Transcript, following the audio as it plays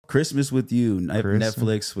Christmas with You, Christmas.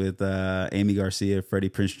 Netflix with Amy Garcia, Freddie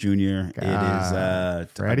Prinze Jr. It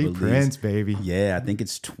is Freddie Prinze, baby. Yeah, I think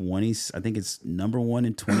it's 20. I think it's #1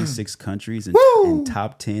 in 26 countries and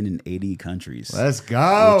top 10 in 80 countries. Let's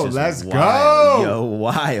go. Which is Let's wild. go. Yo,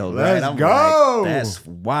 wild. Let's right? I'm go. Like, that's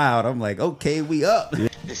wild. I'm like, okay, we up.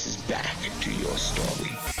 This is back to your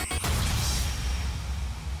story.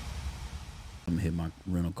 I hit my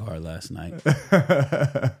rental car last night.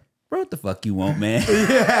 Bro, what the fuck you want, man?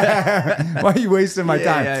 Why are you wasting my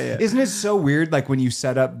time? Yeah. Isn't it so weird? Like when you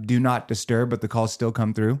set up do not disturb, but the calls still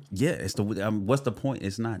come through. Yeah, it's the what's the point?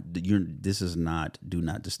 It's not. This is not do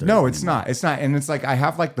not disturb. No, it's anymore. not. It's not. And it's like I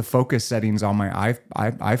have like the focus settings on my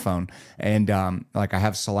iPhone, and like I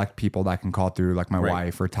have select people that can call through, like my Right.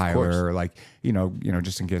 wife or Tyler, or like you know,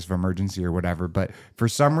 just in case of emergency or whatever. But for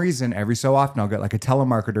some reason, every so often I'll get like a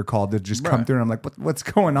telemarketer call to just come Right. through, and I'm like, what's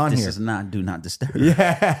going on This here? is not do not disturb.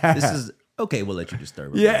 Yeah. This is okay. We'll let you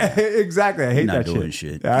disturb. It, Yeah, exactly. I hate not that doing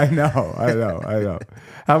shit. shit. I know.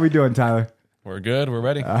 How we doing, Tyler? We're good. We're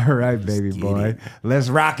ready. All right, baby get boy. it. Let's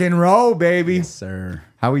rock and roll, baby. sir.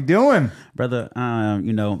 How we doing? Brother,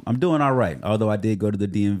 I'm doing all right. Although I did go to the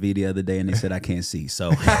DMV the other day and they said I can't see.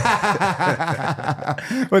 So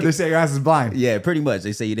What they say, your ass is blind. yeah, pretty much.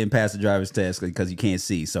 They say you didn't pass the driver's test because you can't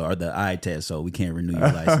see. So or the eye test, so we can't renew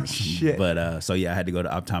your license. shit. But so yeah, I had to go to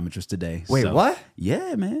optometrist today. Wait, So, what?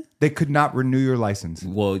 Yeah, man. They could not renew your license.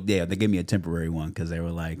 Well, yeah, they gave me a temporary one because they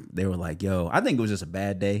were like, yo, I think it was just a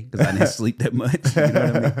bad day because I didn't sleep that much. You know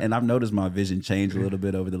what I mean? And I've noticed my vision change a little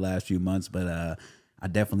bit over the last few months, but I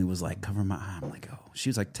definitely was like covering my eye. I'm like, oh, she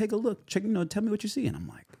was like, take a look, check, tell me what you see, and I'm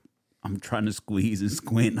like, I'm trying to squeeze and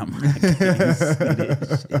squint. I'm like, I can't see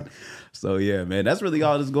this shit. So yeah, man, that's really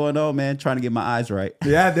all that's going on, man. Trying to get my eyes right.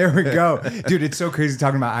 Yeah, there we go. Dude, it's so crazy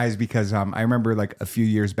talking about eyes because I remember like a few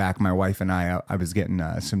years back, my wife and I was getting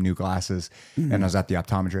some new glasses and I was at the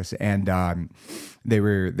optometrist and they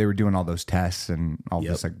were doing all those tests and all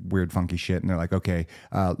this like weird funky shit. And they're like, okay,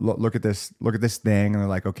 look at this thing. And they're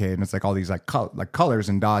like, okay. And it's like all these like colors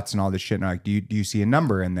and dots and all this shit. And they're like, do you see a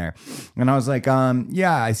number in there? And I was like,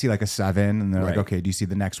 yeah, I see like a 7. And they're like, okay, do you see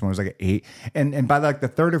the next one? It was like an 8. And by like the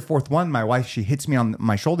third or fourth one, my wife, she hits me on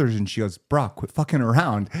my shoulders and she goes, Brock, quit fucking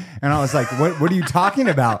around. And I was like, what are you talking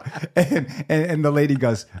about? And the lady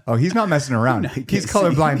goes, oh, he's not messing around. He's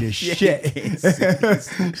colorblind as shit.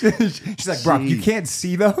 She's like, Brock, you can't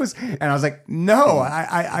see those? And I was like, no,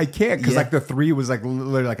 I can't. Because like the 3 was like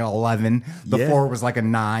literally like an 11. The 4 was like a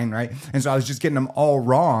 9, right? And so I was just getting them all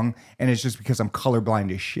wrong. And it's just because I'm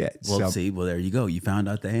colorblind as shit. Well, well, there you go. You found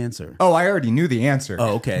out the answer. Oh, I already knew the answer.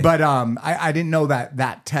 Oh, okay. But I didn't know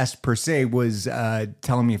that test per se was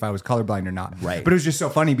telling me if I was colorblind or not. Right. But it was just so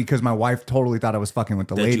funny because my wife totally thought I was fucking with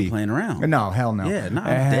the That lady. you playing around. No, hell no. Yeah, no,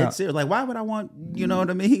 I'm dead serious. Like, why would I want, you know what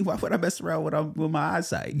I mean? Why would I mess around with my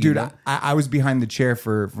eyesight? Dude, know? I was behind the chair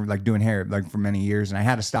for like doing hair like for many years, and I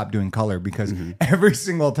had to stop doing color because Mm-hmm. every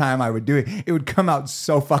single time I would do it, it would come out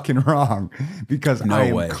so fucking wrong because I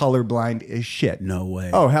am way. colorblind as shit. No way.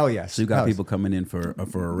 Oh, hell yes. So you got Hell people coming in for a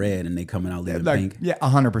red and they coming out leaving like, pink? yeah,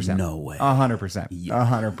 100%. No way. 100%.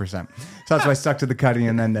 100%. So that's why I stuck to the cutting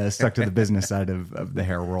and then stuck to the business side of the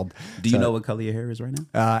hair world. Do you know what color your hair is right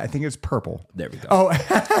now? I think it's purple. There we go. Oh,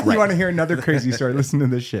 you want to hear another crazy story? Listen to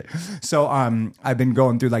this shit. So I've been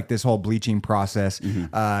going through like this whole bleaching process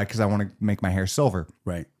because I want to make my hair silver.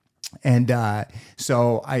 Right. And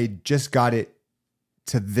so I just got it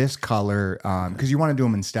to this color because you want to do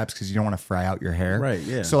them in steps because you don't want to fry out your hair. Right,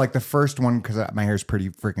 yeah. So like the first one, because my hair is pretty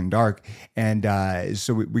freaking dark, and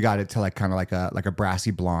so we got it to like kind of like a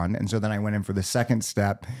brassy blonde. And so then I went in for the second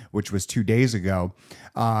step, which was 2 days ago,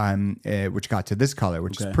 which got to this color,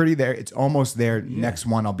 which is pretty there. It's almost there. Yeah. Next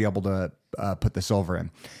one, I'll be able to put the silver in.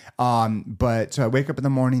 But so I wake up in the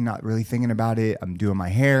morning, not really thinking about it. I'm doing my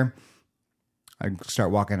hair. I start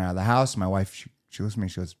walking out of the house. My wife, she looks at me.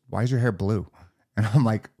 She goes, "Why is your hair blue?" And I'm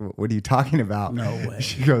like, what are you talking about? No way.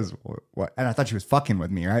 She goes, what? And I thought she was fucking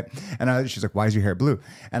with me, right? And she's like, why is your hair blue?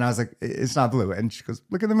 And I was like, it's not blue. And she goes,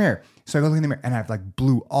 look in the mirror. So I go look in the mirror and I have like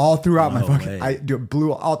blue all throughout my fucking, I do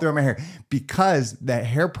blue all throughout my hair because the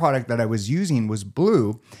hair product that I was using was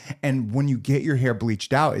blue. And when you get your hair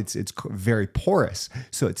bleached out, it's very porous.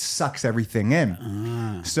 So it sucks everything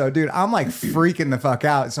in. So dude, I'm like freaking the fuck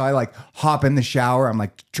out. So I like hop in the shower. I'm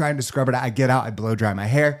like trying to scrub it out. I get out, I blow dry my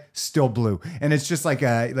hair, still blue. And it's just like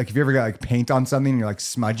if you ever got like paint on something and you're like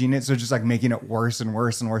smudging it. So it's just like making it worse and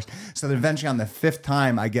worse and worse. So then eventually on the 5th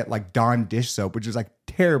time I get like Dawn dish soap, which is like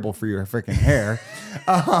terrible for your freaking hair.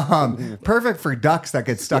 Perfect for ducks that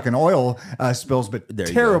get stuck in oil spills, but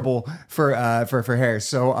terrible for hair.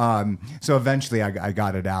 So so eventually I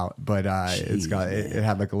got it out, but it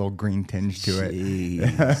had like a little green tinge to it.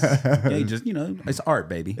 Yeah, just it's art,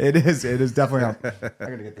 baby. It is definitely art. I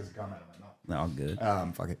gotta get this gum out of my mouth. All good.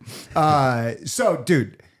 Fuck it. So,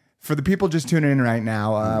 dude, for the people just tuning in right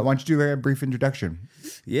now, why don't you do a brief introduction?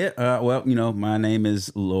 Yeah. Well, my name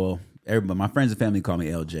is Lowell. Everybody, my friends and family call me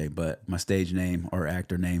LJ, but my stage name or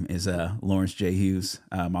actor name is Lawrence J. Hughes.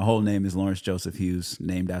 My whole name is Lawrence Joseph Hughes,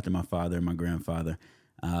 named after my father and my grandfather.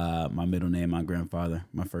 My middle name, my grandfather.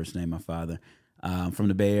 My first name, my father. From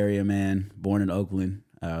the Bay Area, man. Born in Oakland.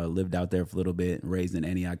 Lived out there for a little bit. Raised in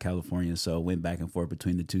Antioch, California. So went back and forth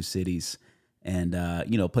between the two cities. And,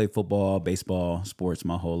 played football, baseball, sports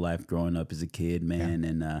my whole life growing up as a kid, man. Yeah.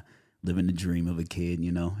 And living the dream of a kid,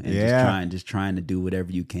 and just trying to do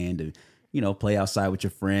whatever you can to, play outside with your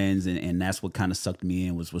friends. And that's what kind of sucked me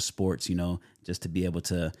in was sports, just to be able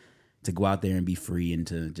to go out there and be free and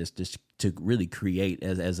to just to really create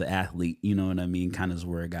as an athlete, you know what I mean? Kind of is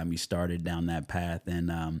where it got me started down that path.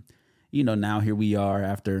 And, now here we are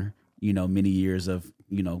after, many years of,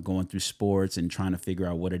 going through sports and trying to figure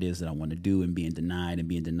out what it is that I want to do and being denied and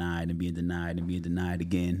being denied and being denied and being denied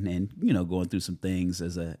again. And, going through some things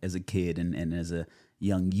as a kid and as a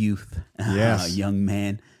young youth, young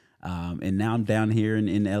man. And now I'm down here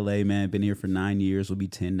in LA, man. Been here for 9 years. Will be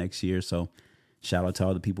 10 next year. So shout out to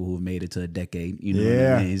all the people who have made it to a decade. You know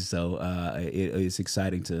what I mean? So it's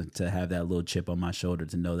exciting to have that little chip on my shoulder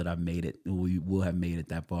to know that I've made it. We will have made it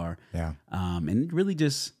that far. Yeah. And really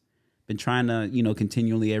just been trying to,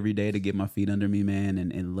 continually every day to get my feet under me, man.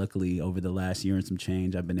 And luckily over the last year and some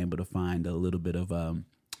change, I've been able to find a little bit of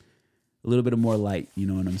more light, you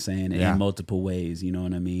know what I'm saying? In multiple ways, you know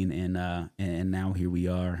what I mean? And now here we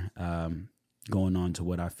are, going on to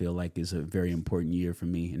what I feel like is a very important year for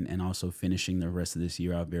me and also finishing the rest of this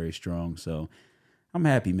year out very strong. So I'm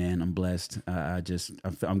happy, man. I'm blessed. I'm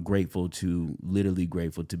literally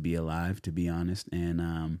grateful to be alive, to be honest. And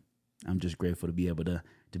I'm just grateful to be able to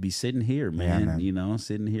be sitting here, man.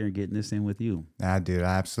 Sitting here and getting this in with you. Dude,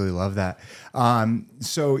 I absolutely love that.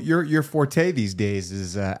 So your forte these days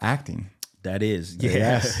is acting. That is.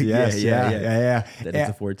 Yes. That is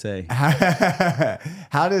a forte.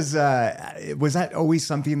 How does, was that always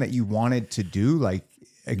something that you wanted to do? Like,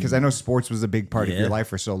 because I know sports was a big part of your life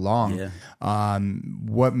for so long. Yeah.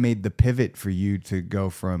 What made the pivot for you to go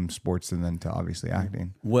from sports and then to obviously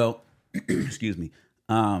acting? Well, excuse me.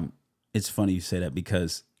 It's funny you say that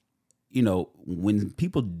because, when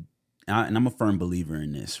people, and I'm a firm believer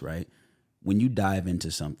in this, right? When you dive into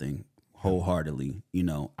something wholeheartedly,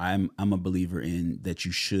 I'm a believer in that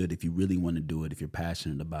you should, if you really want to do it, if you're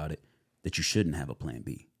passionate about it, that you shouldn't have a plan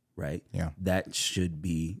B, right? Yeah. That should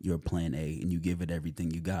be your plan A and you give it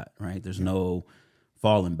everything you got, right? There's no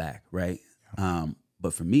falling back, right? Yeah.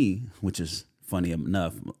 But for me, which is funny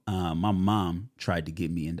enough, my mom tried to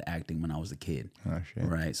get me into acting when I was a kid. Oh, shit.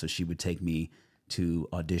 Right? So she would take me to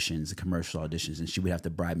auditions, commercial auditions, and she would have to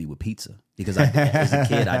bribe me with pizza because as a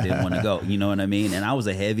kid, I didn't want to go. You know what I mean? And I was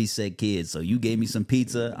a heavy set kid. So you gave me some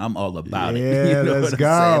pizza, I'm all about it. You know let's what go.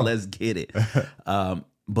 I'm saying? Let's get it.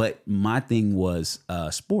 But my thing was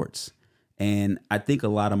sports. And I think a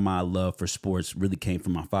lot of my love for sports really came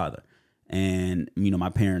from my father. And, my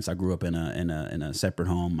parents, I grew up in a separate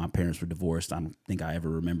home. My parents were divorced. I don't think I ever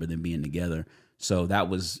remember them being together. So that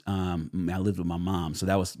was, I lived with my mom. So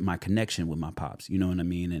that was my connection with my pops, you know what I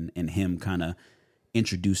mean? And him kind of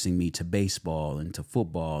introducing me to baseball and to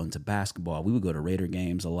football and to basketball. We would go to Raider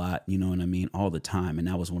games a lot, you know what I mean? All the time. And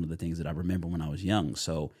that was one of the things that I remember when I was young.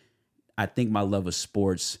 So I think my love of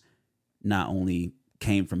sports not only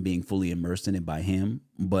came from being fully immersed in it by him,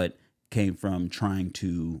 but came from trying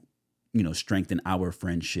to strengthen our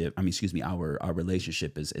friendship. Our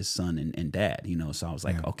relationship as son and dad, So I was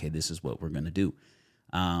like, okay, this is what we're going to do.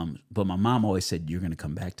 But my mom always said, you're going to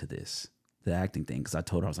come back to this, the acting thing. Cause I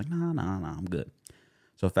told her, I was like, no, I'm good.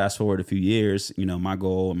 So fast forward a few years, my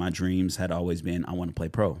goal and my dreams had always been, I want to play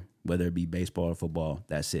pro, whether it be baseball or football.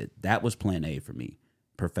 That's it. That was plan A for me,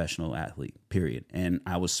 professional athlete, period. And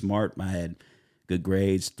I was smart. I had good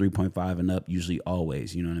grades, 3.5 and up, usually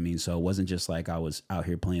always, you know what I mean? So it wasn't just like I was out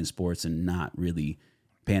here playing sports and not really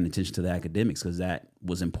paying attention to the academics because that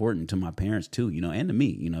was important to my parents too, and to me.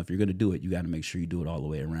 If you're going to do it, you got to make sure you do it all the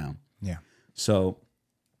way around. Yeah. So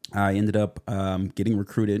I ended up getting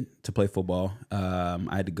recruited to play football. I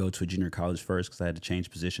had to go to a junior college first because I had to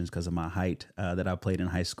change positions because of my height that I played in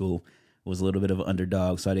high school. was a little bit of an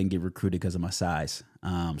underdog, so I didn't get recruited because of my size.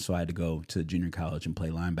 So I had to go to junior college and play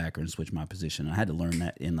linebacker and switch my position. I had to learn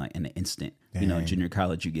that in an instant. Dang. You know, in junior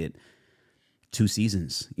college, you get 2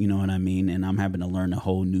 seasons, you know what I mean? And I'm having to learn a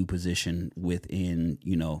whole new position within,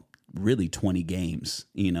 you know, really 20 games,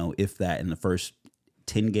 you know, if that. In the first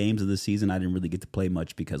 10 games of the season, I didn't really get to play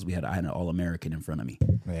much because I had an All-American in front of me.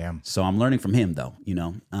 Yeah. So I'm learning from him, though, you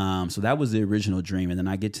know. So that was the original dream. And then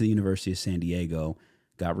I get to the University of San Diego,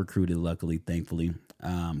 got recruited, luckily, thankfully,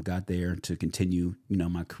 got there to continue, you know,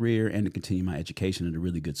 my career and to continue my education at a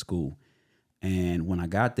really good school. And when I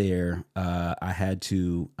got there, I had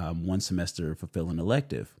to, one semester, fulfill an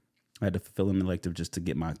elective. I had to fulfill an elective just to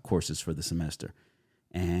get my courses for the semester.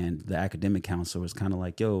 And the academic counselor was kind of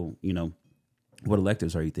like, yo, you know, what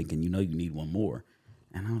electives are you thinking? You know, you need one more.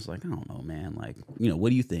 And I was like, I don't know, man. Like, you know, what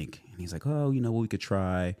do you think? And he's like, oh, you know, well, we could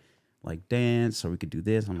try like dance or we could do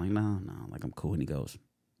this. I'm like, no, like I'm cool. And he goes,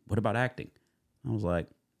 what about acting? I was like,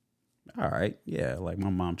 all right, yeah. Like my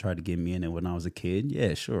mom tried to get me in it when I was a kid.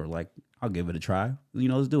 Yeah, sure. Like I'll give it a try. You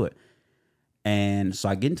know, let's do it. And so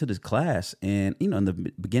I get into this class and, you know, in the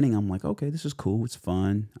beginning, I'm like, okay, this is cool. It's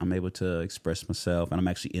fun. I'm able to express myself and I'm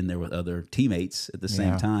actually in there with other teammates at the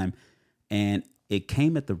same time. And it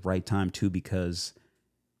came at the right time too, because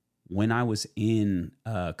when I was in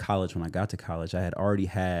college, when I got to college, I had already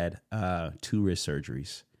had 2 wrist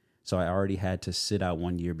surgeries. So I already had to sit out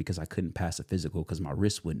 1 year because I couldn't pass a physical because my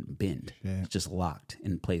wrist wouldn't bend. It's just locked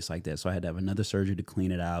in place like that. So I had to have another surgery to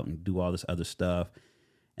clean it out and do all this other stuff.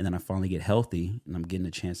 And then I finally get healthy and I'm getting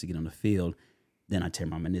a chance to get on the field. Then I tear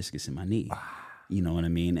my meniscus in my knee. You know what I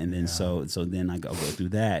mean? And then so then I go through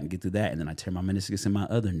that and get through that. And then I tear my meniscus in my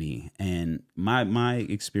other knee. And my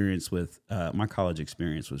experience with my college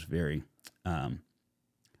experience was very,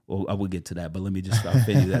 well, I will get to that, but let me just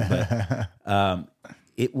finish that. But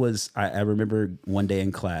it was, I remember one day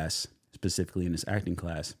in class, specifically in this acting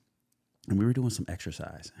class, and we were doing some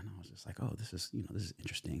exercise. And I was just like, oh, this is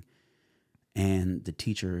interesting. And the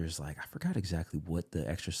teacher is like, I forgot exactly what the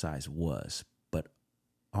exercise was, but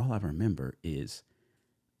all I remember is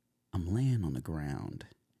I'm laying on the ground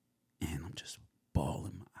and I'm just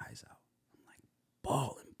bawling my eyes out. I'm like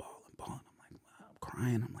bawling. I'm like, wow, I'm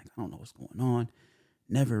crying. I'm like, I don't know what's going on.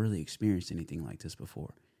 Never really experienced anything like this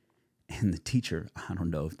before. And the teacher, I don't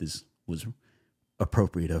know if this was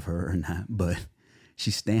appropriate of her or not, but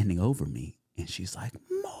she's standing over me and she's like,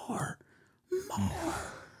 more.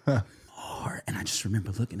 And I just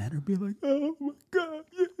remember looking at her and being like, oh my God,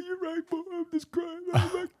 yeah, you're right, boy. I'm just crying.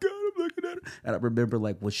 Oh my God, I'm looking at her. And I remember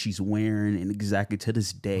like what she's wearing and exactly to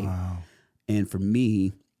this day. Wow. And for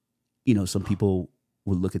me, you know, some people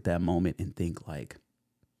would look at that moment and think like,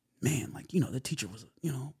 man, like, you know, the teacher was,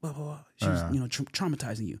 you know, blah, blah, blah. She was, you know,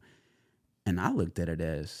 traumatizing you. And I looked at it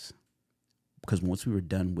as, because once we were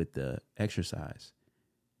done with the exercise,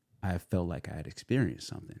 I felt like I had experienced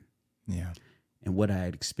something. Yeah. And what I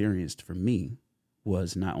had experienced for me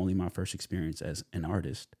was not only my first experience as an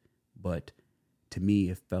artist, but to me,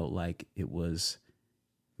 it felt like it was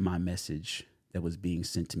my message that was being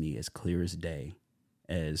sent to me as clear as day,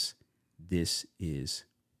 as this is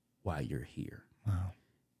why you're here. Wow.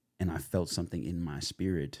 And I felt something in my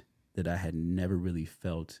spirit that I had never really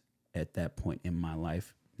felt at that point in my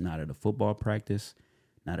life, not at a football practice,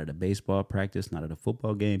 not at a baseball practice, not at a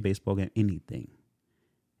football game, baseball game, anything.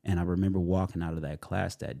 And I remember walking out of that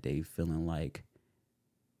class that day feeling like,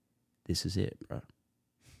 this is it, bro.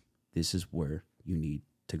 This is where you need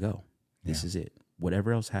to go. This is it.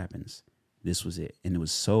 Whatever else happens, this was it. And it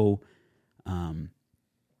was so,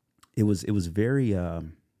 it was very,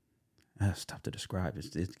 it's tough to describe.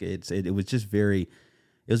 It was just very,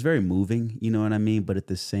 it was very moving, you know what I mean? But at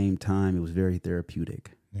the same time, it was very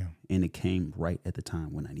therapeutic. Yeah. And it came right at the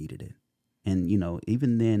time when I needed it. And, you know,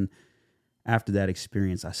 even then, after that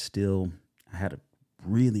experience, I had a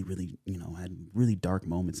really, really, you know, I had really dark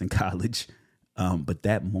moments in college. But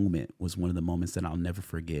that moment was one of the moments that I'll never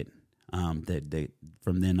forget. That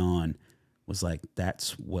from then on was like,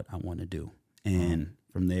 that's what I want to do. And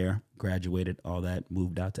from there, graduated, all that,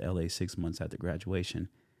 moved out to LA 6 months after graduation.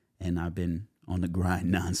 And I've been on the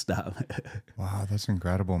grind nonstop. Wow, that's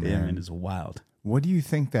incredible, man. Yeah, man, it's wild. What do you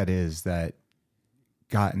think that is that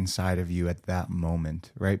got inside of you at that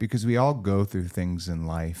moment, right? Because we all go through things in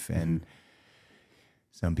life, and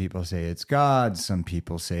some people say it's God, some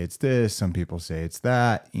people say it's this, some people say it's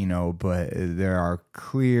that, you know, but there are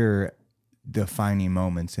clear defining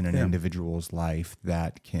moments in an individual's life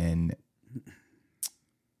that can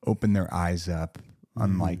open their eyes up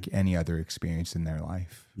unlike any other experience in their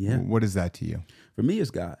life. Yeah. What is that to you? For me,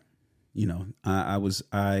 it's God. You know,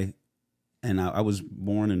 And I was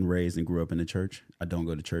born and raised and grew up in the church. I don't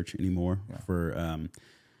go to church anymore for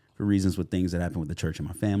reasons with things that happened with the church and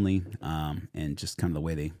my family, and just kind of the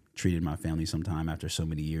way they treated my family sometime after so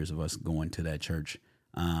many years of us going to that church.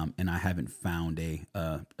 And I haven't found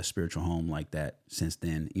a spiritual home like that since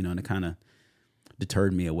then, and it kind of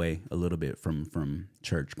deterred me away a little bit from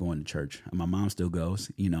church, going to church. My mom still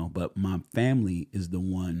goes, but my family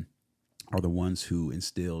are the ones who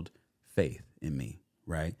instilled faith in me,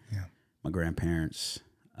 right? Yeah. My grandparents,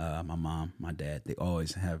 my mom, my dad, they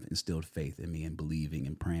always have instilled faith in me and believing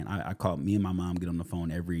and praying. I call me and my mom get on the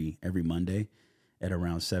phone every Monday at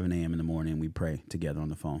around 7 a.m. in the morning. We pray together on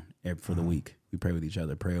the phone for the week. We pray with each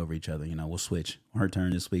other, pray over each other. We'll switch. Her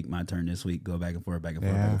turn this week, my turn this week, go back and forth, back and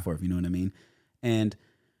forth, back and forth. You know what I mean? And,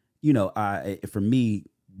 for me,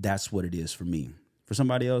 that's what it is for me. For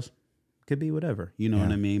somebody else, it could be whatever. You know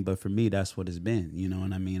what I mean? But for me, that's what it's been. You know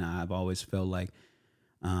what I mean? I've always felt like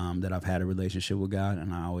that I've had a relationship with God,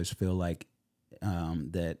 and I always feel like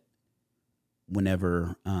that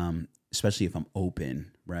whenever, especially if I'm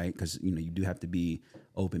open, right? Because you do have to be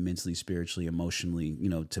open mentally, spiritually, emotionally,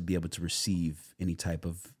 to be able to receive any type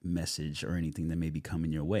of message or anything that may be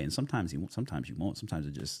coming your way. And sometimes you won't. Sometimes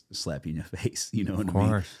it just slap you in your face. You know what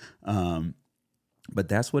I mean? But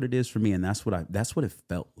that's what it is for me, and that's what it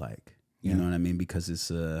felt like. You know what I mean? Because it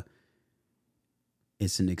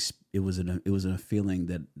was a feeling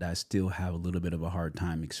that I still have a little bit of a hard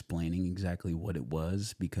time explaining exactly what it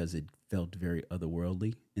was, because it felt very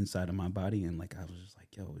otherworldly inside of my body, and like I was just like,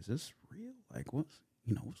 yo, is this real? Like what's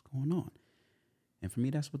going on? And for me,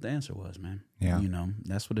 that's what the answer was, man. Yeah.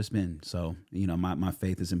 That's what it's been. So, my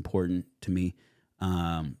faith is important to me.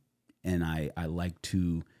 And I like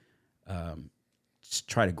to just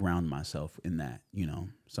try to ground myself in that,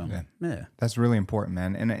 So yeah. That's really important,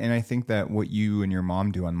 man. And I think that what you and your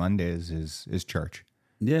mom do on Mondays is church.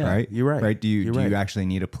 Yeah. Right? You're right. Right? Do you right. actually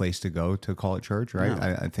need a place to go to call it church, right?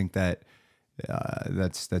 No. I think that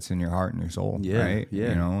that's in your heart and your soul, Yeah, right?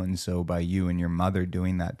 yeah. And so by you and your mother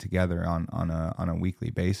doing that together on a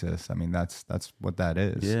weekly basis, I mean that's what that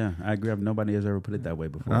is. Yeah, I agree. Nobody has ever put it that way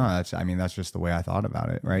before. No, that's just the way I thought about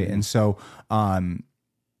it, right? And so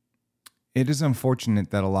it is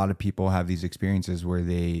unfortunate that a lot of people have these experiences where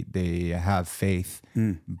they have faith,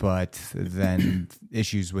 but then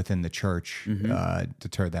issues within the church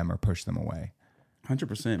deter them or push them away.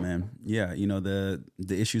 100%, man. Yeah, the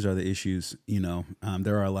issues are the issues.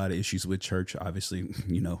 There are a lot of issues with church, obviously,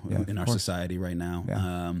 in our society right now.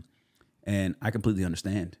 Yeah. And I completely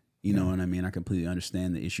understand. You know what I mean? I completely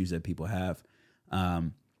understand the issues that people have.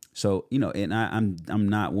 So, and I'm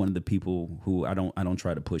not one of the people who I don't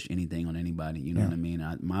try to push anything on anybody. You know what I mean?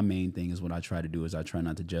 My main thing is what I try to do is I try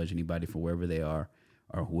not to judge anybody for wherever they are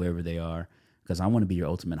or whoever they are, because I want to be your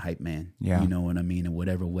ultimate hype man. Yeah. You know what I mean? In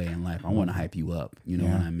whatever way in life, I want to hype you up. You know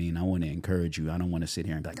what I mean? I want to encourage you. I don't want to sit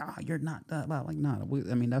here and be like, you're not that. Like, nah.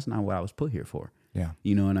 I mean, that's not what I was put here for. Yeah.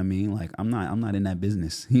 You know what I mean? Like, I'm not in that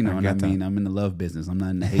business. You know what I mean? that. I'm in the love business. I'm not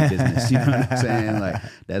in the hate business. You know what I'm saying? Like,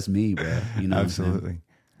 that's me, bro. You know Absolutely. what I'm saying?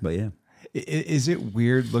 But yeah. Is it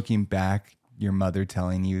weird looking back, your mother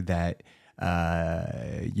telling you that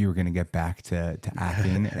you were going to get back to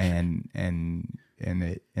acting and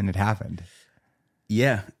it happened?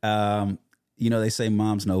 Yeah. They say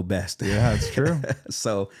moms know best. Yeah, it's true.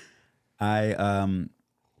 So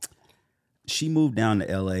she moved down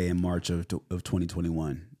to LA in March of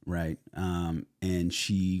 2021. Right. And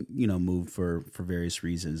she, moved for various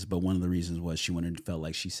reasons. But one of the reasons was she felt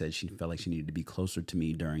like she needed to be closer to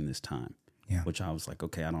me during this time. Yeah. Which I was like,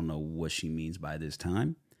 okay, I don't know what she means by this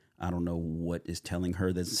time. I don't know what is telling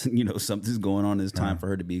her that, something's going on this time for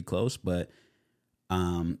her to be close. But,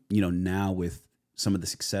 now with some of the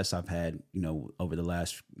success I've had, over the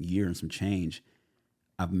last year and some change,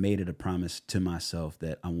 I've made it a promise to myself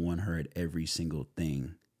that I want her at every single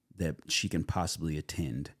thing that she can possibly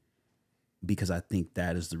attend, because I think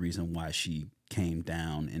that is the reason why she came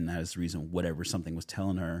down, and that is the reason whatever something was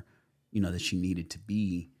telling her, that she needed to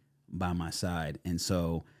be by my side. And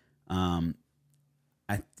so,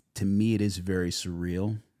 to me, it is very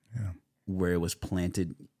surreal where it was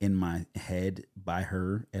planted in my head by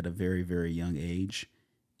her at a very, very young age.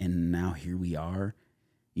 And now here we are,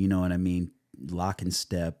 you know what I mean? Lock and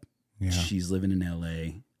step. Yeah. She's living in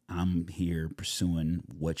LA. I'm here pursuing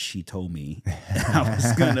what she told me I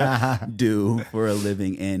was gonna do for a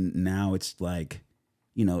living. And now it's like,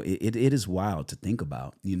 it is wild to think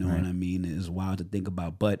about, you know what I mean? It is wild to think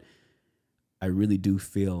about, but I really do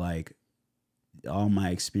feel like all my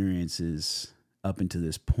experiences up until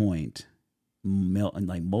this point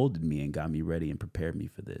molded me and got me ready and prepared me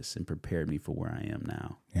for this and prepared me for where I am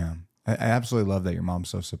now. Yeah. I absolutely love that your mom's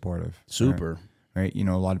so supportive. Super. Right. You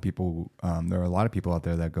know, a lot of people, there are a lot of people out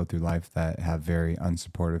there that go through life that have very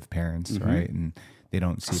unsupportive parents, right? And they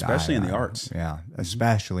don't see Especially in the arts. Yeah.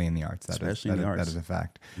 Especially in the arts. That is a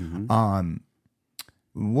fact.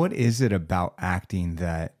 What is it about acting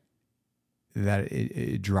that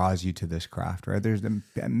it draws you to this craft, right? There's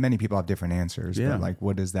many people have different answers, but like,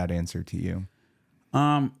 what is that answer to you?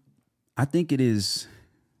 I think it is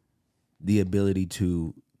the ability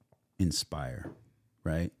to inspire,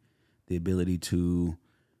 right? The ability to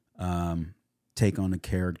take on a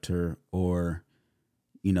character, or,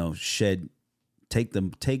 you know,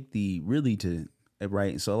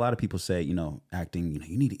 right. So a lot of people say, you know, acting, you know,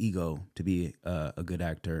 you need an ego to be a good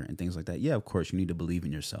actor and things like that. Yeah, of course, you need to believe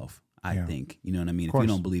in yourself. I think, you know what I mean? If you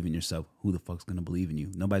don't believe in yourself, who the fuck's going to believe in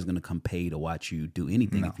you? Nobody's going to come pay to watch you do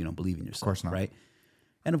anything if you don't believe in yourself. Of course not. Right.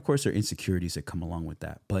 And of course, there are insecurities that come along with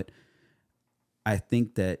that. But I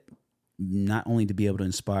think that not only to be able to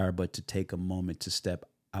inspire, but to take a moment to step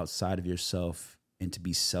outside of yourself and to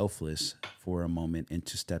be selfless for a moment and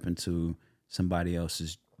to step into somebody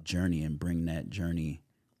else's journey and bring that journey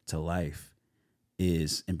to life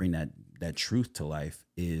and bring that truth to life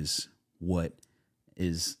is what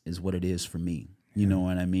it is for me. You know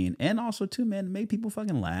what I mean? And also too, man, make people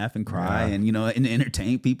fucking laugh and cry and, you know, and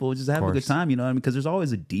entertain people, just have a good time, you know what I mean? Because there's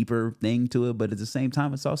always a deeper thing to it, but at the same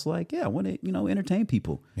time, it's also like, I want to, you know, entertain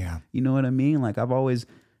people. Yeah. You know what I mean? Like, I've always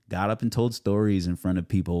got up and told stories in front of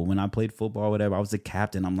people. When I played football or whatever, I was the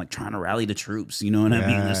captain. I'm like trying to rally the troops, you know what I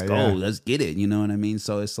mean? Let's go, let's get it, you know what I mean?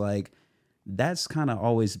 So it's like, that's kind of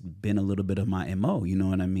always been a little bit of my MO, you know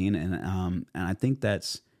what I mean? And I think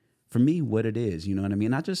that's, for me, what it is, you know what I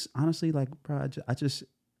mean? I just honestly, like, bro, I just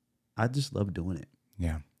love doing it.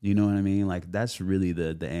 Yeah. You know what I mean? Like, that's really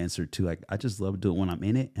the answer to, like, I just love doing it when I'm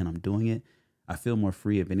in it and I'm doing it. I feel more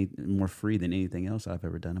free than anything else I've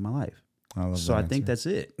ever done in my life. I think that's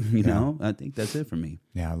it. You know, I think that's it for me.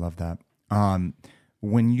 Yeah. I love that.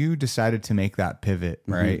 When you decided to make that pivot,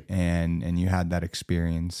 right. And you had that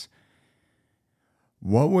experience,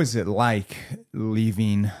 what was it like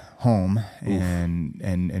leaving home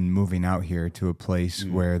and moving out here to a place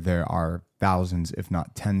where there are thousands, if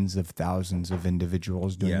not tens of thousands of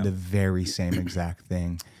individuals doing the very same exact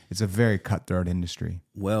thing? It's a very cutthroat industry.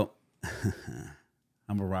 Well,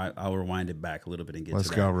 I'll rewind it back a little bit and get Let's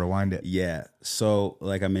go. Rewind it. Yeah. So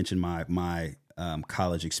like I mentioned, my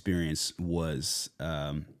college experience was,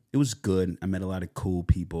 it was good. I met a lot of cool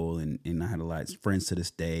people and I had a lot of friends to this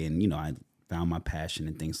day. And, you know, I found my passion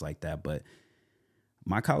and things like that. But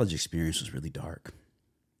my college experience was really dark,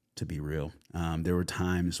 to be real. There were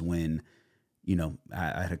times when, you know,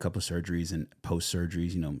 I had a couple of surgeries, and post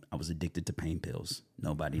surgeries, you know, I was addicted to pain pills.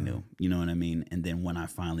 Nobody knew, you know what I mean? And then when I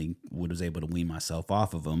finally was able to wean myself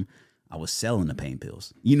off of them, I was selling the pain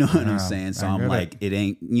pills. You know what I'm saying? So I'm like, it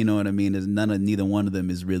ain't, you know what I mean? There's neither one of them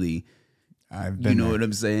is really, you know what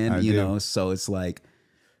I'm saying? You know, so it's like,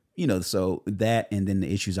 you know, so that, and then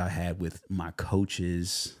the issues I had with my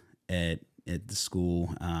coaches at the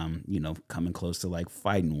school, you know, coming close to like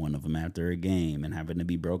fighting one of them after a game and having to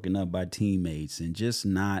be broken up by teammates and just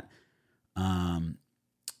not really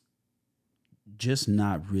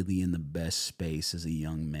in the best space as a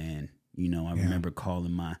young man. You know, I remember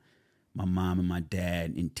calling my mom and my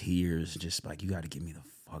dad in tears, just like, you got to get me the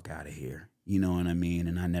fuck out of here. You know what I mean?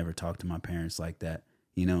 And I never talked to my parents like that.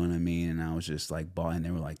 You know what I mean? And I was just like, and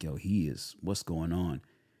they were like, yo, what's going on?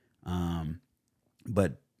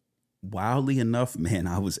 But wildly enough, man,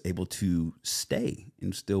 I was able to stay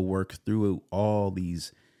and still work through all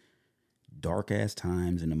these dark ass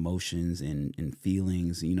times and emotions and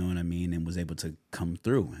feelings, you know what I mean? And was able to come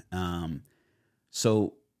through.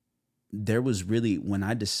 So there was really, when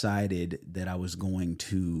I decided that I was going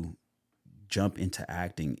to jump into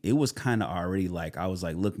acting, it was kind of already like, I was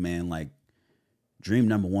like, look, man, like, dream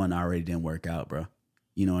number one already didn't work out, bro.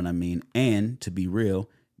 You know what I mean? And to be real,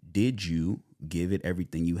 did you give it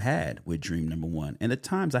everything you had with dream number one? And at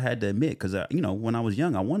times I had to admit, because, you know, when I was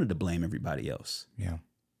young, I wanted to blame everybody else. Yeah.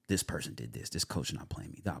 This person did this coach not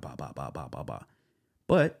playing me, blah, blah, blah, blah, blah, blah, blah.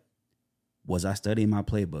 But was I studying my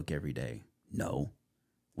playbook every day? No.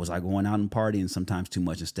 Was I going out and partying sometimes too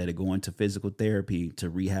much instead of going to physical therapy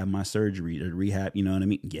to rehab my surgery, to rehab, you know what I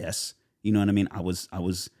mean? Yes. You know what I mean? I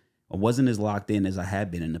wasn't as locked in as I had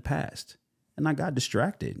been in the past. And I got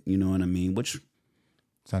distracted, you know what I mean? Which,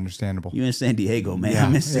 it's understandable. You're in San Diego, man. Yeah.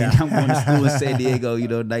 I'm going to school in San Diego, you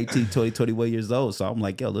know, 19, 20, 21 years old. So I'm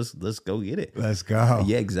like, yo, let's go get it. Let's go.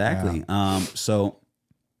 Yeah, exactly. Yeah. So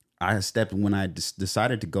I stepped, when I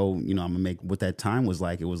decided to go, you know, I'm going to make what that time was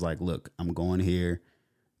like. It was like, look, I'm going here.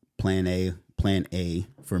 Plan A, plan A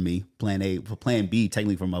for me. Plan B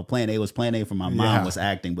technically for my plan A was plan A for my mom was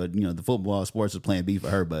acting, but the football sports was plan B for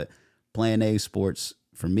her. But plan A sports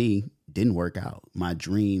for me didn't work out. My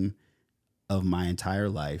dream of my entire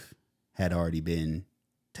life had already been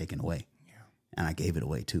taken away, and I gave it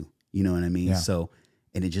away too. You know what I mean? Yeah. So,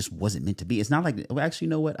 and it just wasn't meant to be. It's not like, well, actually, you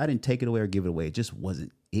know what? I didn't take it away or give it away. It just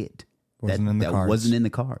wasn't it. Wasn't in the cards. Wasn't in the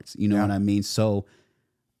cards. You know what I mean? So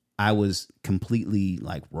I was completely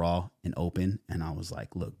like raw and open, and I was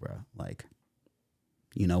like, look, bro, like,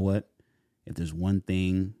 you know what? If there's one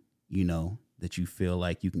thing, that you feel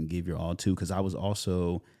like you can give your all to, because I was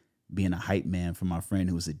also being a hype man for my friend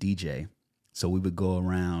who was a DJ. So we would go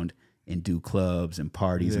around and do clubs and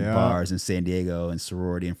parties and bars in San Diego and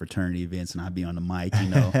sorority and fraternity events. And I'd be on the mic,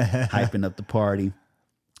 hyping up the party.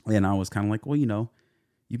 And I was kind of like, well,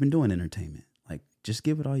 you've been doing entertainment. Like, just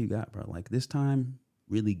give it all you got, bro. Like, this time,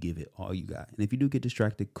 really give it all you got. And if you do get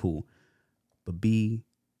distracted, cool. But be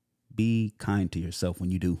kind to yourself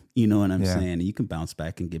when you do. You know what I'm saying? And you can bounce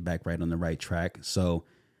back and get back right on the right track. So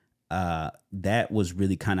that was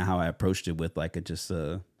really kind of how I approached it, with like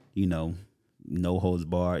no holds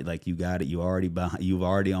barred. Like, you got it. You've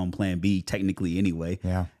already on plan B technically anyway.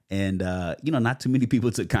 Yeah. And, not too many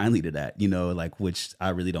people took kindly to that, which I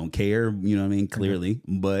really don't care, you know what I mean? Clearly.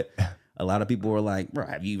 But a lot of people were like, bro,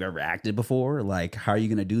 have you ever acted before? Like, how are you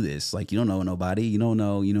going to do this? Like, you don't know nobody. You don't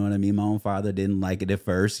know, you know what I mean? My own father didn't like it at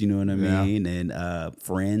first, you know what I mean? And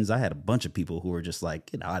friends, I had a bunch of people who were just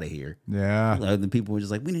like, get out of here. Yeah. The people were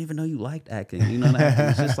just like, we didn't even know you liked acting. You know what I mean?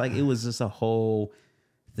 It's just like, it was just a whole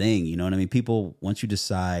thing, you know what I mean? People, once you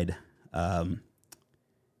decide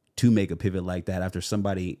to make a pivot like that, after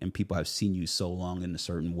somebody and people have seen you so long in a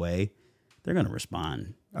certain way, they're going to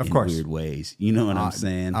respond in weird ways. You know what I'm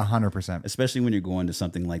saying? 100%. Especially when you're going to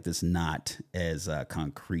something like this, not as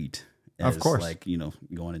concrete as, like,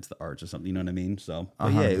 going into the arts or something. You know what I mean? So,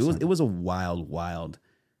 but yeah, it was a wild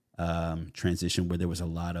transition where there was a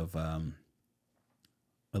lot of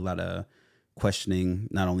questioning,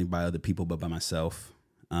 not only by other people but by myself.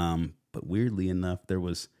 But weirdly enough, there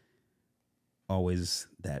was always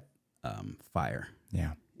that fire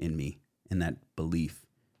in me, and that belief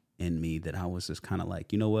in me that I was just kind of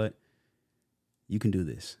like, you know what? You can do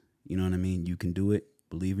this. You know what I mean? You can do it.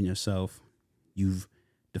 Believe in yourself. You've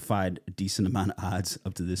defied a decent amount of odds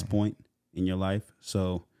up to this point in your life.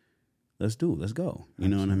 So let's go. You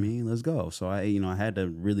know what I mean? Let's go. So I had to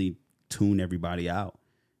really tune everybody out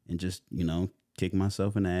and just, kick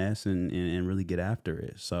myself in the ass and really get after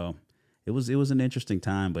it. So it was an interesting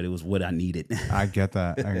time, but it was what I needed. I get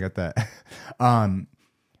that.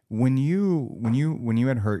 When you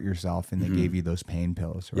had hurt yourself and they gave you those pain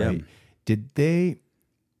pills, right? Yeah.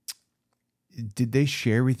 Did they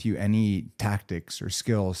share with you any tactics or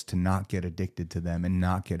skills to not get addicted to them and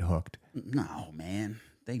not get hooked? No, man.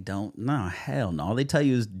 They don't. No, hell no. All they tell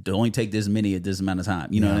you is only take this many at this amount of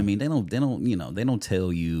time. You know what I mean? They don't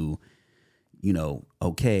tell you,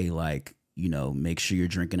 okay, like, make sure you're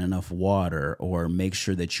drinking enough water, or make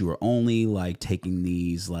sure that you are only like taking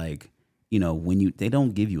these, like, they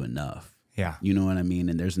don't give you enough. Yeah. You know what I mean?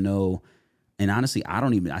 And honestly,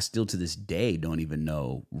 I still to this day don't even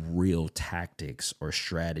know real tactics or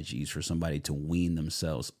strategies for somebody to wean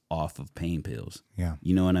themselves off of pain pills. Yeah.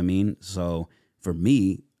 You know what I mean? So for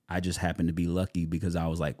me, I just happened to be lucky because I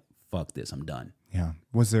was like, fuck this, I'm done. Yeah.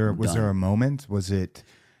 Was there a moment? Was it...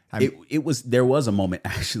 There was a moment,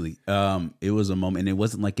 actually. It was a moment, and it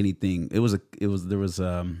wasn't like anything. I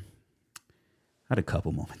had a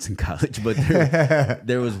couple moments in college, but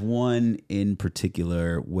there was one in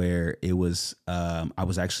particular where it was, I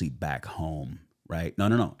was actually back home, right?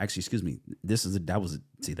 No. Actually, excuse me. That's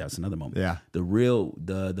another moment. Yeah. The real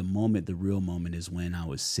moment is when I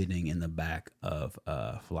was sitting in the back of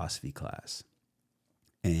a philosophy class,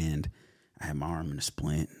 and I had my arm in a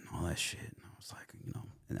splint and all that shit. And I was like,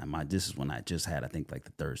 and this is when I just had, I think, like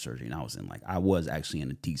the third surgery, and I was actually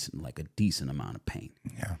in a decent amount of pain.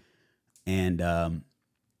 Yeah. And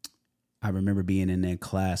I remember being in that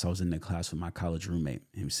class. I was in that class with my college roommate.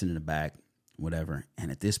 He was sitting in the back, whatever. And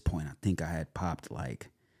at this point, I think I had popped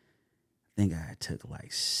took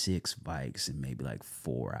like 6 bikes in maybe like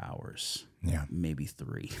 4 hours. Yeah. Maybe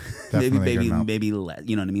 3. maybe less.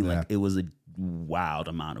 You know what I mean? Yeah. Like, it was a wild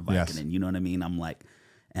amount of biking. Yes. And you know what I mean? I'm like,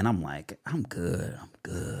 I'm good.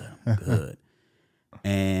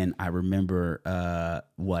 And I remember, I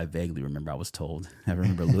vaguely remember, I was told, I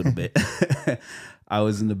remember a little bit. I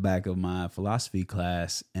was in the back of my philosophy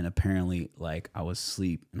class, and apparently, like, I was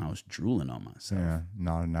asleep and I was drooling on myself. Yeah,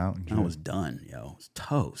 nodding out. I was done, yo. I was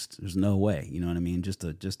toast. There's no way, you know what I mean? Just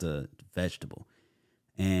a vegetable.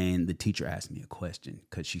 And the teacher asked me a question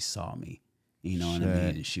because she saw me, You know what I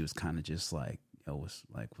mean? And she was kind of just like, yo,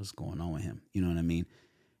 what's going on with him? You know what I mean?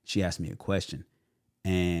 She asked me a question,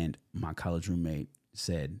 and my college roommate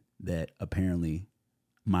said that apparently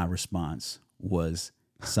my response was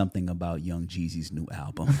something about Young Jeezy's new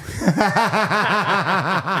album.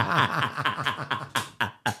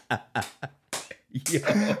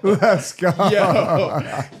 Let's go.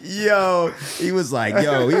 Yo, he was like, I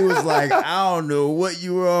don't know what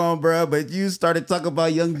you were on, bro, but you started talking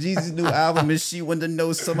about Young Jeezy's new album, and she wanted to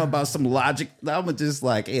know something about some Logic. I was just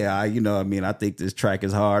like, yeah, you know what I mean? I think this track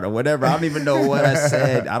is hard or whatever. I don't even know what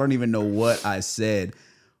I said.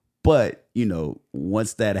 But, you know,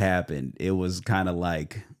 once that happened, it was kind of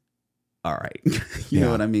like, all right. You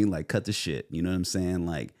know what I mean? Like, cut the shit. You know what I'm saying?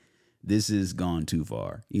 Like, this has gone too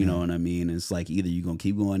far. You know what I mean? It's like either you're going to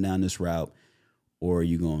keep going down this route or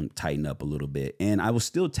you're going to tighten up a little bit. And I was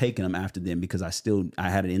still taking them after them because I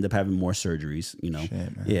had to end up having more surgeries, you know.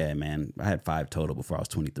 Shit, man. Yeah, man. I had 5 total before I was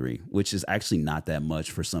 23, which is actually not that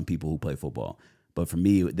much for some people who play football. But for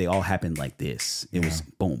me, they all happened like this. It was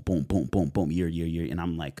boom, boom, boom, boom, boom, year. And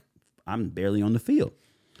I'm like, I'm barely on the field.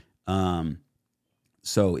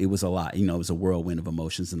 So it was a lot, you know, it was a whirlwind of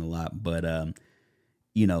emotions and a lot, but,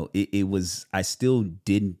 you know, it was, I still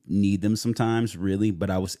didn't need them sometimes really, but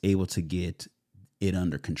I was able to get it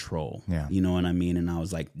under control. Yeah. You know what I mean? And I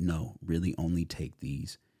was like, no, really only take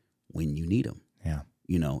these when you need them. Yeah.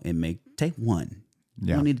 You know, and take one. Yeah.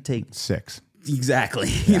 You don't need to take 6. Exactly.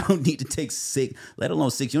 Yeah. You don't need to take 6, let alone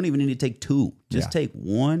 6. You don't even need to take 2. Just take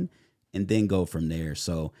 1 and then go from there.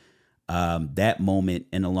 So, that moment,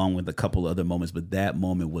 and along with a couple other moments, but that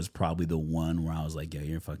moment was probably the one where I was like, yo,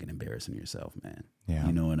 you're fucking embarrassing yourself, man. Yeah.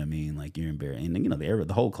 You know what I mean? Like, you're embarrassed. And, you know,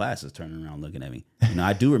 the whole class is turning around looking at me. You know,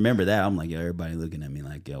 I do remember that. I'm like, yo, everybody looking at me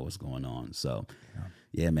like, yo, what's going on? So,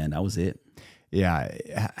 yeah, man, that was it. Yeah.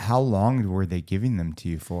 How long were they giving them to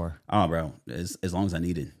you for? Oh, bro, as long as I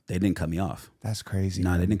needed. They didn't cut me off. That's crazy.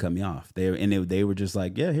 No, they didn't cut me off. They were just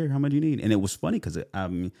like, yeah, here, how much do you need? And it was funny because it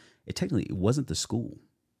wasn't the school.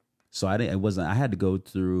 So I had to go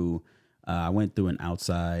through, I went through an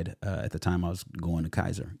outside, at the time I was going to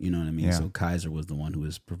Kaiser, you know what I mean? Yeah. So Kaiser was the one who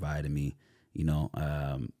was providing me, you know,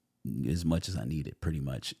 as much as I needed pretty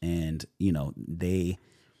much. And, you know, they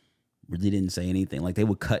really didn't say anything. Like, they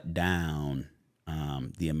would cut down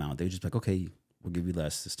the amount. They were just like, okay, we'll give you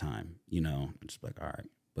less this time, you know, I'm just like, all right.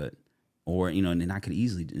 But, or, you know, and then I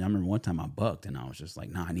remember one time I bucked and I was just like,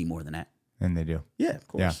 nah, I need more than that. And they do. Yeah, of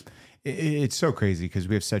course. Yeah. It's so crazy because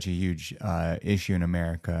we have such a huge issue in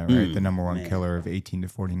America, right? The number one killer of 18 to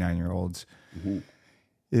 49-year-olds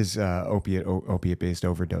is opiate-based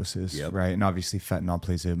overdoses, right? And obviously fentanyl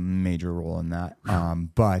plays a major role in that.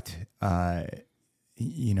 But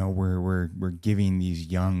you know, we're giving these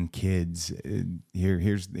young kids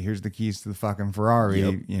here's the keys to the fucking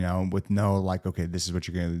Ferrari, you know, with no like, okay, this is what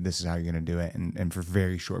you're gonna do, this is how you're gonna do it, and for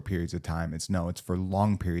very short periods of time. It's for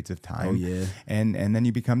long periods of time. Oh yeah. And then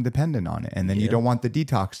you become dependent on it, and then you don't want the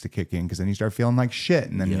detox to kick in because then you start feeling like shit,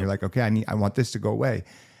 and then you're like, okay, I want this to go away.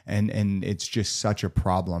 And it's just such a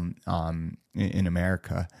problem in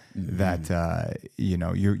America that you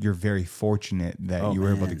know, you're very fortunate that you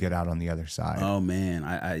were able to get out on the other side. Oh man,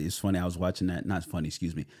 it's funny. I was watching that. Not funny,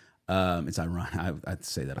 excuse me. It's ironic. I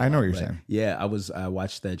say that. I know what you're saying. Yeah, I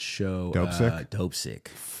watched that show. Dope Sick.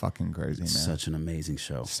 Fucking crazy, man. Such an amazing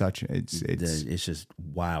show. It's just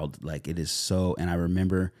wild. Like, it is so. And I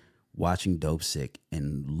remember watching Dope Sick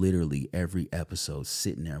and literally every episode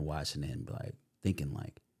sitting there watching it and like thinking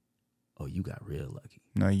like, oh, you got real lucky.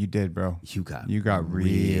 No, you did, bro. You got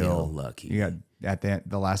real lucky. You got at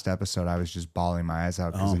the last episode, I was just bawling my eyes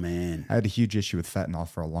out. Oh man, I had a huge issue with fentanyl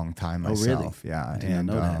for a long time myself. Oh really? Yeah, I did not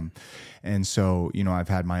know that. And so, you know, I've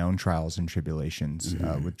had my own trials and tribulations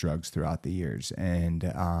with drugs throughout the years, and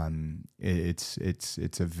it's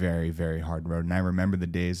a very, very hard road. And I remember the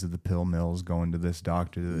days of the pill mills, going to this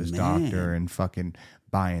doctor, and fucking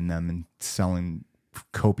buying them and selling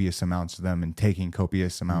copious amounts of them and taking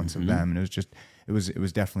copious amounts of them, and it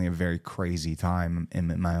was definitely a very crazy time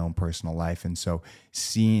in my own personal life. And so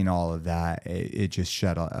seeing all of that, it just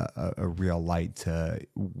shed a real light to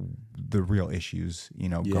the real issues, you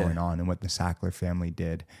know, going on, and what the Sackler family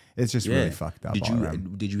did. It's just really fucked up.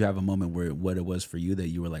 Did you have a moment where what it was for you that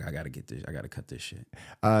you were like, I gotta cut this shit?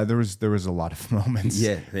 There was a lot of moments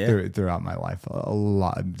throughout my life, a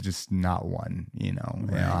lot, just not one, you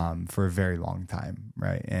know, for a very long time,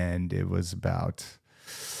 right? And it was about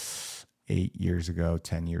 10 years ago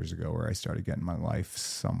where I started getting my life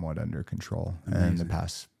somewhat under control. Amazing. And the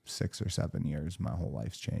past 6 or 7 years, my whole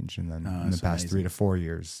life's changed. And then in the past 3 to 4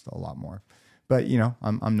 years, a lot more. But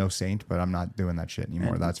I'm no saint, but I'm not doing that shit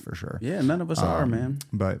anymore. That's for sure. Yeah, none of us are, man.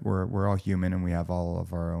 But we're all human, and we have all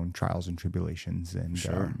of our own trials and tribulations. And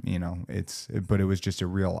Sure. but it was just a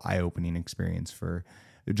real eye-opening experience for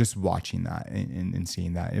just watching that and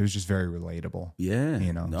seeing that. It was just very relatable. Yeah.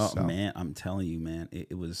 No, so. Man, I'm telling you, man,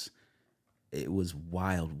 it was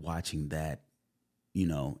wild watching that,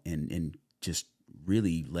 and just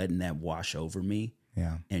really letting that wash over me.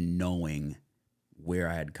 Yeah. And knowing where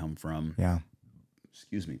I had come from. Yeah.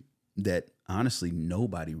 Excuse me. That honestly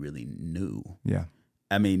nobody really knew. Yeah.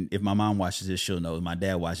 I mean, if my mom watches this, she'll know. If my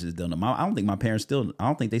dad watches it, they'll know. I don't think my parents still. I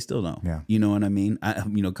don't think they still know. Yeah. You know what I mean? A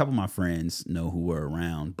couple of my friends know who were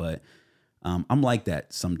around, but I'm like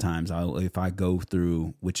that sometimes. If I go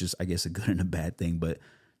through, which is I guess a good and a bad thing, but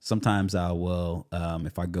sometimes I will.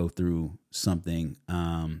 If I go through something,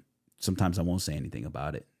 sometimes I won't say anything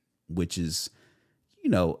about it, which is.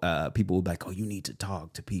 People will be like, oh, you need to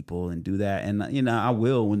talk to people and do that. And, I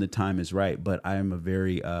will when the time is right. But I'm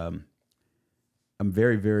very,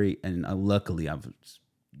 very, and luckily I've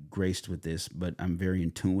graced with this, but I'm very in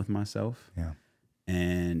tune with myself. Yeah.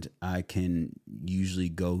 And I can usually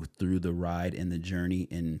go through the ride and the journey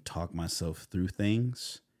and talk myself through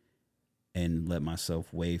things and let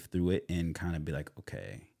myself wave through it and kind of be like,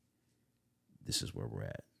 okay, this is where we're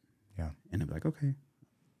at. Yeah. And I'm like, okay,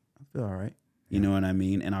 I feel all right. You know what I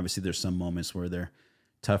mean? And obviously there's some moments where they're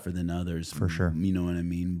tougher than others. For sure. You know what I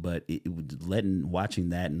mean? But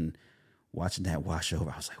watching that wash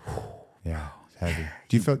over, I was like, whew. Yeah. It's heavy.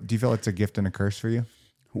 Do you feel it's a gift and a curse for you?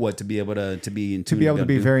 What, to be able to be in tune? To be able to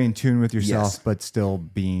be very in tune with yourself, Yes. but still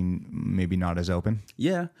being maybe not as open?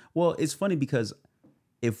 Yeah. Well, it's funny because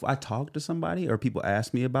if I talk to somebody or people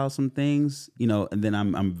ask me about some things, and then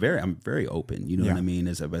I'm very open. You know what I mean?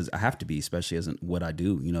 As I have to be, especially as what I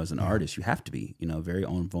do. As an artist, you have to be. Very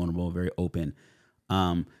vulnerable, very open.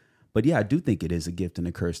 But yeah, I do think it is a gift and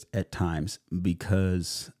a curse at times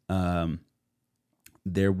because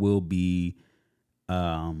there will be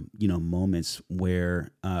moments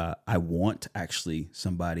where I want actually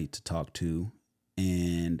somebody to talk to,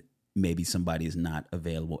 and maybe somebody is not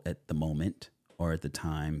available at the moment. Or at the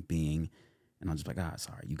time being, and I'm just like,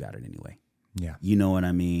 sorry, you got it anyway. Yeah. You know what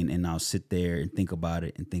I mean? And I'll sit there and think about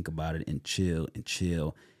it and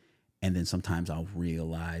chill. And then sometimes I'll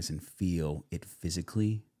realize and feel it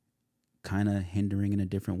physically kind of hindering in a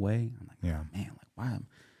different way. I'm like, man, like why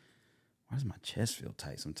does my chest feel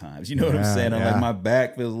tight sometimes? You know what I'm saying? I'm like, my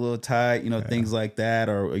back feels a little tight, things like that,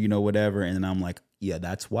 or, whatever. And then I'm like, yeah,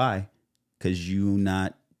 that's why. Because you're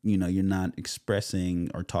not expressing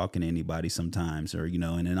or talking to anybody sometimes, or,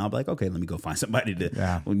 and then I'll be like, okay, let me go find somebody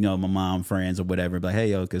to, my mom, friends or whatever, be like, hey,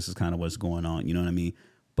 yo, this is kind of what's going on. You know what I mean?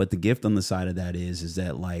 But the gift on the side of that is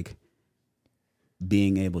that like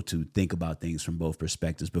being able to think about things from both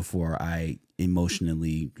perspectives before I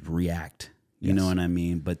emotionally react. You know what I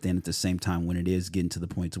mean? But then at the same time, when it is getting to the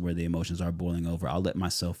point to where the emotions are boiling over, I'll let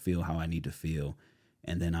myself feel how I need to feel.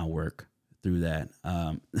 And then I'll work through that.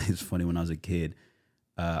 It's funny, when I was a kid,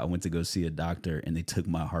 I went to go see a doctor and they took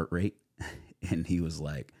my heart rate and he was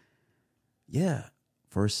like, yeah,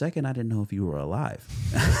 for a second, I didn't know if you were alive.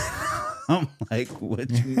 I'm like, what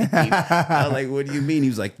do you mean? I was like, what do you mean? He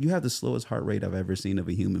was like, you have the slowest heart rate I've ever seen of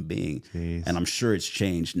a human being. Jeez. And I'm sure it's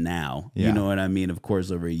changed now. Yeah. You know what I mean? Of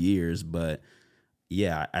course, over years, but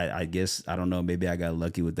yeah, I guess, I don't know, maybe I got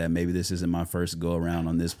lucky with that. Maybe this isn't my first go around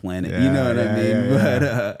on this planet. You know what I mean?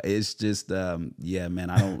 But it's just, man,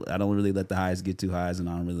 I don't really let the highs get too highs, and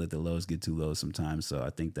I don't really let the lows get too low sometimes. So I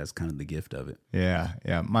think that's kind of the gift of it. Yeah.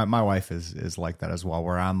 My wife is like that as well,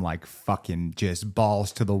 where I'm like fucking just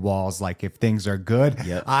balls to the walls. Like if things are good,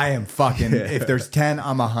 I am fucking, if there's 10,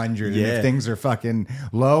 I'm 100. And if things are fucking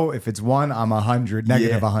low, if it's 1, I'm 100,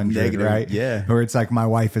 negative 100, right? Yeah. Or it's like my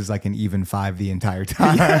wife is like an even 5 the entire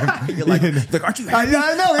time. You're like, aren't you happy?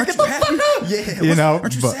 I know. Get the fuck up. Yeah.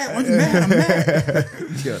 Aren't you sad? Aren't you mad? I'm mad.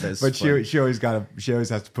 Yo, but she always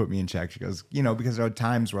has to put me in check. She goes, because there are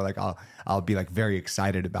times where like I'll be like very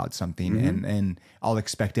excited about something, and I'll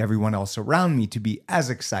expect everyone else around me to be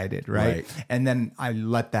as excited, right? And then I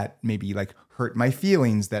let that maybe like hurt my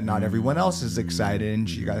feelings that not everyone else is excited, and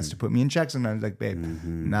she has to put me in check sometimes, like, babe,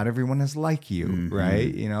 not everyone is like you,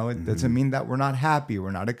 right? It doesn't mean that we're not happy,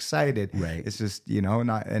 we're not excited, right? It's just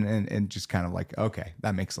not and just kind of like, okay,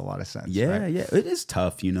 that makes a lot of sense. Yeah, right? yeah, it is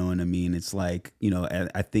tough, you know what I mean? It's like,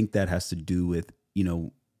 I think that has to do with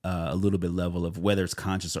a little bit level of, whether it's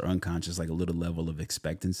conscious or unconscious, like a little level of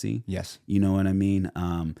expectancy. Yes. You know what I mean?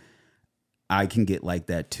 I can get like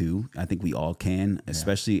that too. I think we all can,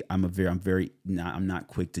 especially I'm not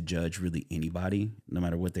quick to judge really anybody, no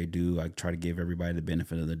matter what they do. I try to give everybody the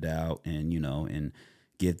benefit of the doubt and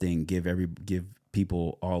give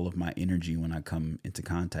people all of my energy when I come into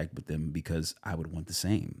contact with them, because I would want the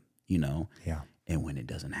same, you know? Yeah. And when it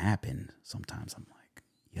doesn't happen, sometimes I'm like,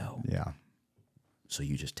 yo, Yeah. so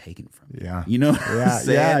you just taken from me. Yeah. You know what Yeah, I'm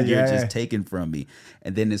saying? yeah, You're yeah, just yeah. taken from me.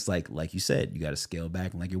 And then it's like you said, you got to scale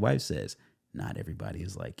back. And like your wife says, not everybody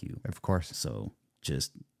is like you. Of course. So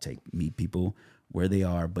just meet people where they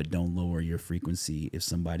are, but don't lower your frequency if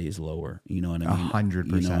somebody is lower. You know what I mean?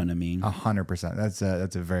 100%. You know what I mean? 100%. That's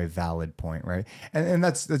a very valid point, right? And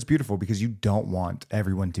that's beautiful, because you don't want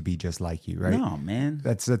everyone to be just like you, right? No, man.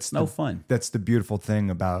 That's no the, fun. That's the beautiful thing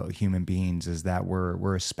about human beings, is that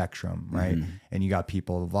we're a spectrum, right? And you got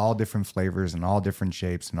people of all different flavors and all different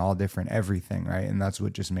shapes and all different everything, right? And that's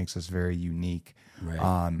what just makes us very unique.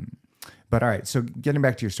 Right. But all right, so getting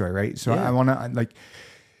back to your story, right? So Yeah. I want to, like,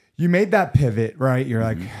 you made that pivot, right? You're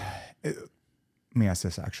like, let me ask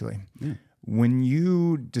this actually. Yeah. When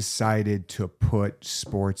you decided to put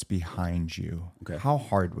sports behind you, Okay. how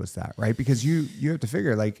hard was that, right? Because you have to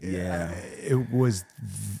figure, like, Yeah. it was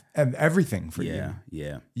everything for Yeah.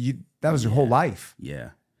 you. Yeah. That was your whole life.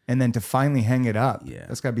 Yeah. And then to finally hang it up, Yeah.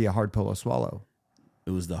 that's got to be a hard pill to swallow.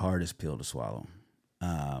 It was the hardest pill to swallow.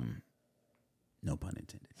 No pun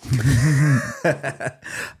intended.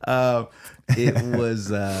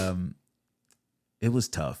 It was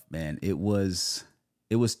tough, man. It was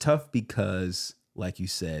tough because, like you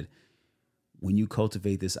said, when you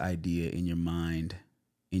cultivate this idea in your mind,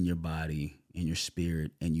 in your body, in your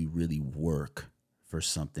spirit, and you really work for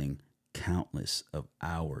something countless of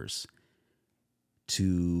hours,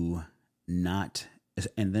 to not,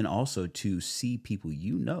 and then also to see people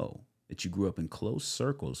that you grew up in close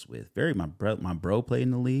circles with. My bro played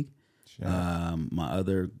in the league. Sure. My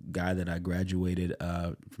other guy that I graduated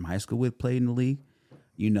from high school with played in the league.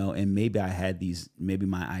 You know, and maybe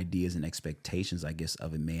my ideas and expectations, I guess,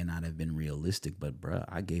 of it may not have been realistic, but bruh,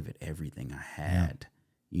 I gave it everything I had.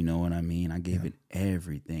 Yeah. You know what I mean? I gave it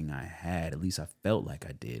everything I had. At least I felt like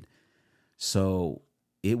I did. So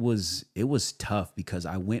it was tough, because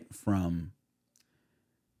I went from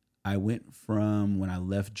when I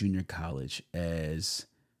left junior college as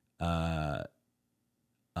I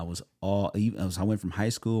went from high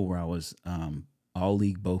school where I was all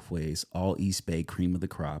league both ways, all East Bay, cream of the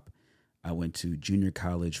crop. I went to junior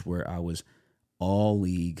college where I was all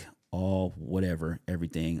league, all whatever,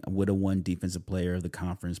 everything. I would have won defensive player of the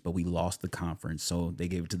conference, but we lost the conference. So they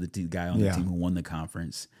gave it to the guy on the team who won the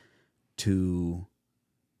conference. To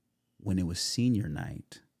when it was senior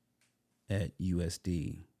night at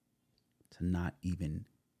USD, to not even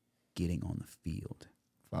getting on the field.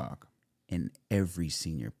 Fuck. And every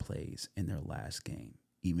senior plays in their last game,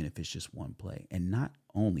 even if it's just one play. And not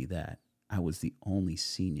only that, I was the only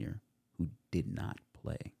senior who did not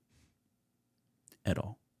play at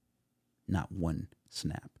all. Not one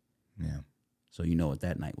snap. Yeah. So you know what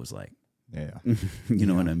that night was like. Yeah. You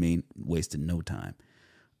know what I mean? Wasted no time.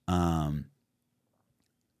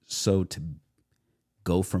 So to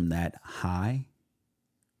go from that high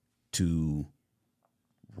to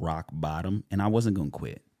rock bottom, and I wasn't going to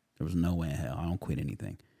quit. There was no way in hell. I don't quit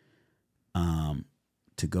anything.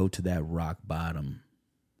 To go to that rock bottom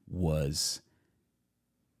was,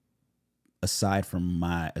 aside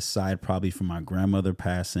probably from my grandmother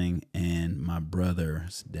passing and my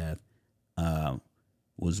brother's death,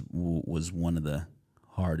 was one of the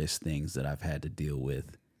hardest things that I've had to deal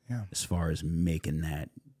with. Yeah. As far as making that,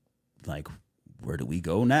 like, where do we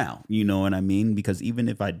go now? You know what I mean? Because even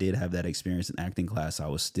if I did have that experience in acting class, I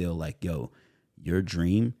was still like, yo, your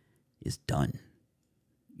dream is done.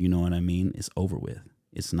 You know what I mean? It's over with.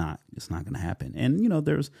 It's not going to happen. And, you know,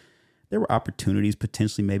 there were opportunities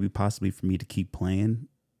potentially, maybe possibly for me to keep playing,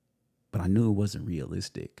 but I knew it wasn't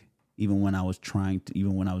realistic. Even when I was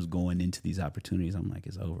going into these opportunities, I'm like,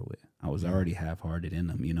 it's over with. I was already half-hearted in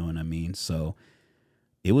them. You know what I mean? So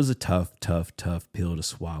it was a tough pill to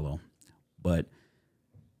swallow. But,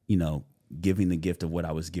 you know, giving the gift of what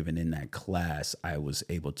I was given in that class, I was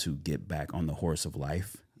able to get back on the horse of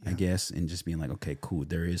life, I guess, and just being like, okay, cool,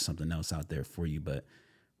 there is something else out there for you. But,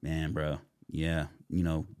 man, bro, yeah, you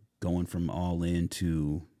know, going from all in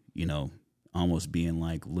to, you know, almost being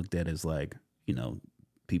like looked at as like, you know,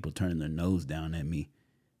 people turning their nose down at me.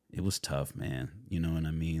 It was tough, man. You know what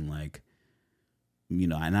I mean? Like, you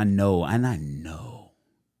know, and I know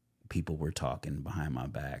people were talking behind my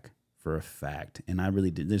back for a fact. And I really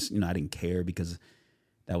did this, you know, I didn't care because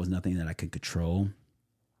that was nothing that I could control.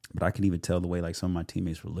 But I can even tell the way like some of my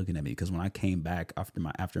teammates were looking at me, because when I came back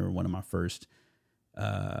after one of my first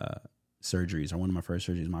surgeries,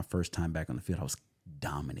 my first time back on the field, I was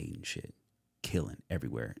dominating shit, killing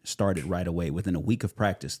everywhere. Started right away. Within a week of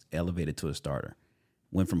practice, elevated to a starter.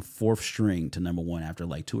 Went from 4th string to number 1 after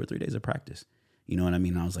like 2 or 3 days of practice. You know what I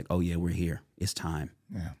mean? I was like, oh yeah, we're here. It's time.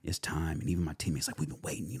 Yeah. It's time. And even my teammates like, we've been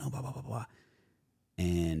waiting, you know, blah, blah, blah, blah.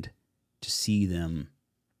 And to see them,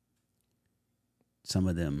 some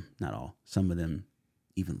of them, not all, some of them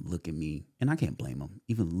even look at me, and I can't blame them,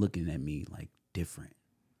 even looking at me like different.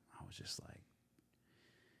 I was just like,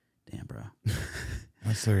 damn, bro.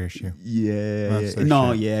 What's their issue? Yeah. That's their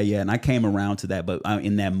No, shit. yeah. And I came around to that, but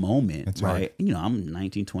in that moment, It's right? You know, I'm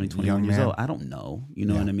 19, 20, 21 Young years man. old. I don't know. You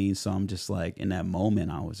know Yeah. what I mean? So I'm just like, in that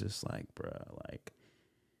moment, I was just like, bro, like,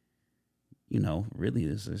 you know, really,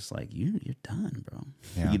 it's just like, you're done, bro.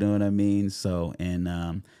 Yeah. You know what I mean? So,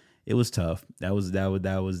 and it was tough. That was.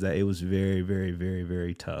 It was very, very, very,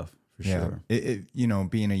 very tough for sure. You know,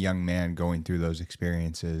 being a young man going through those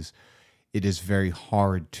experiences, it is very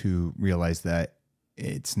hard to realize that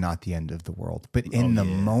it's not the end of the world. But in the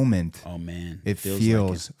moment, Oh man, it feels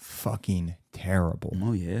feels like fucking terrible. it.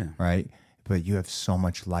 Oh yeah. Right? But you have so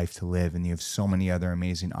much life to live, and you have so many other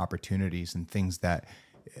amazing opportunities and things that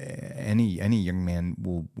any young man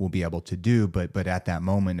will be able to do. But at that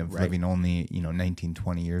moment of living only 19,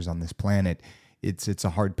 20 years on this planet, it's a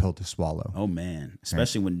hard pill to swallow. Oh man,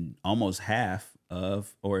 especially when almost half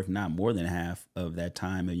of, or if not more than half of that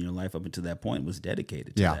time in your life up until that point was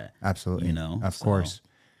dedicated to Yeah, that. absolutely. You know, of so- course.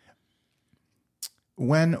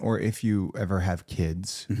 When or if you ever have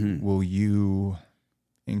kids, Mm-hmm. will you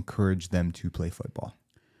encourage them to play football?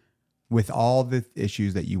 With all the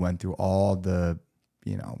issues that you went through, all the,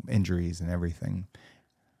 injuries and everything.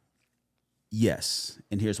 Yes,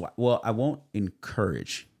 and here's why. Well, I won't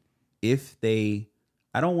encourage if they.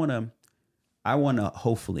 I want to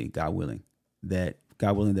hopefully, God willing, that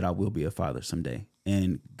I will be a father someday,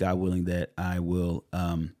 and God willing that I will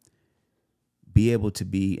be able to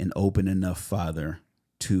be an open enough father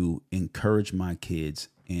to encourage my kids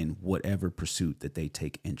in whatever pursuit that they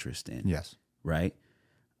take interest in. Yes. Right.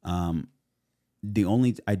 I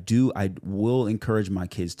will encourage my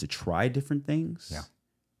kids to try different things. Yeah.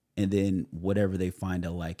 And then whatever they find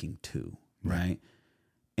a liking to. Right.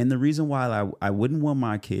 And the reason why I wouldn't want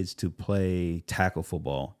my kids to play tackle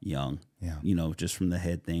football young, just from the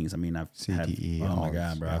head things. I mean, I've CTE, had, oh my all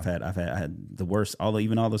God, this, bro. yeah. I had the worst,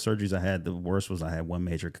 even all the surgeries I had, the worst was I had one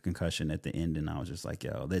major concussion at the end. And I was just like,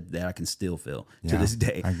 yo, that I can still feel to Yeah, this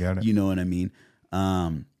day. I get it. You know what I mean?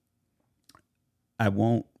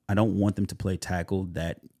 I don't want them to play tackle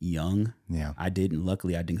that young. Yeah. I didn't.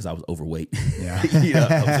 Luckily, I didn't because I was overweight. Yeah. I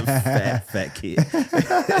was a fat kid.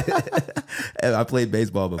 And I played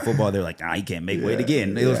baseball, but football, they're like, nah, you can't make weight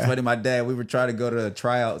again. It was funny. My dad, we were trying to go to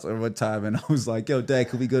tryouts one time, and I was like, yo, Dad,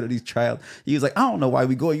 can we go to these tryouts? He was like, I don't know why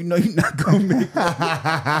we go. You know you're not going to make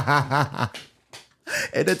weight.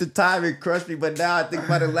 And at the time, it crushed me, but now I think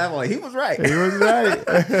about it level, like, he was right. He was right.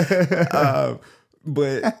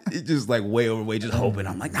 But it's just like way overweight, just hoping.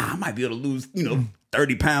 I'm like, nah, I might be able to lose,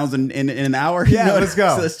 30 pounds in an hour. Yeah, let's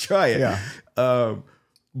go. So let's try it. Yeah.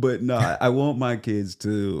 But no, I want my kids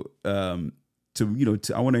to I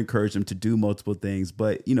want to encourage them to do multiple things.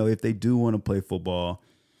 But, if they do want to play football,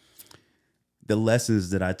 the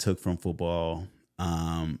lessons that I took from football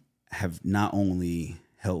have not only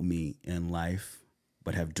helped me in life,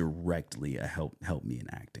 but have directly helped me in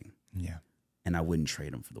acting. Yeah. And I wouldn't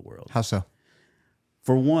trade them for the world. How so?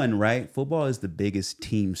 For one, right, football is the biggest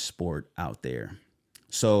team sport out there.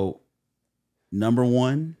 So, number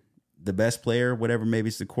one, the best player, whatever, maybe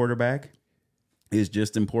it's the quarterback, is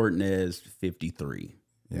just important as 53,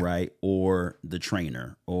 right? Or the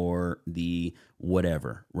trainer or the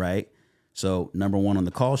whatever, right? So, number one on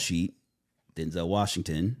the call sheet, Denzel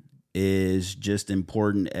Washington, is just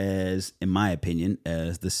important as, in my opinion,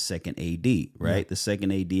 as the second AD, right? Yeah. The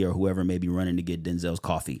second AD or whoever may be running to get Denzel's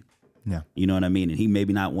coffee. Yeah. You know what I mean? And he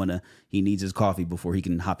maybe not want to, he needs his coffee before he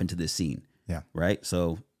can hop into this scene. Yeah. Right.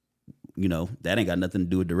 So, that ain't got nothing to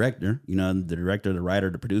do with director, the director, the writer,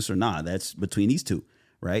 the producer. Nah, that's between these two.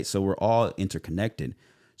 Right. So we're all interconnected.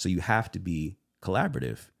 So you have to be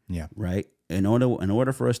collaborative. Yeah. Right. In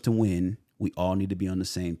order for us to win, we all need to be on the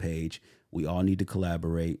same page. We all need to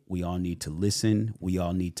collaborate. We all need to listen. We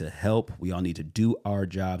all need to help. We all need to do our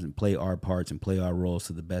jobs and play our parts and play our roles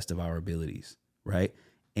to the best of our abilities. Right.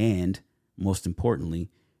 And most importantly,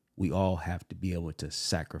 we all have to be able to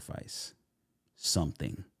sacrifice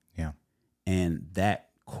something. Yeah. And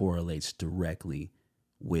that correlates directly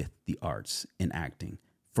with the arts and acting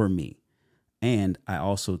for me. And I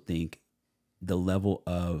also think the level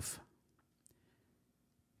of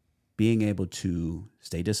being able to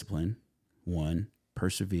stay disciplined, one,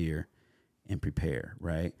 persevere, and prepare,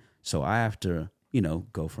 right? So I have to,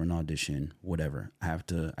 go for an audition, whatever. I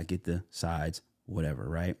get the sides, whatever,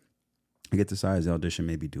 right? I get the size the audition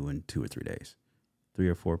may be due in 2 or 3 days, 3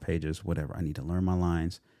 or 4 pages, whatever. I need to learn my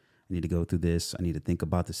lines. I need to go through this. I need to think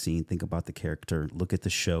about the scene, think about the character, look at the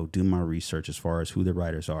show, do my research as far as who the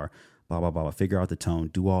writers are, blah, blah, blah, figure out the tone,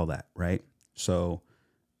 do all that, right? So,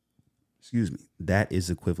 excuse me, that is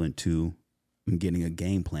equivalent to I'm getting a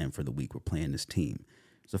game plan for the week. We're playing this team.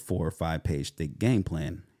 It's a 4 or 5 page thick game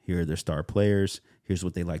plan. Here are their star players. Here's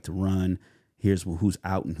what they like to run. Here's who's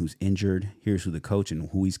out and who's injured. Here's who the coach and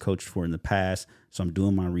who he's coached for in the past. So I'm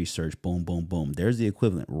doing my research. Boom, boom, boom. There's the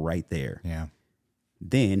equivalent right there. Yeah.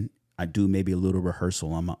 Then I do maybe a little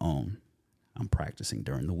rehearsal on my own. I'm practicing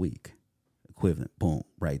during the week. Equivalent. Boom,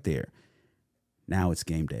 right there. Now it's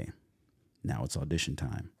game day. Now it's audition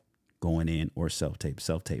time. Going in or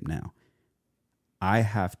self-tape now. I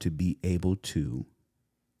have to be able to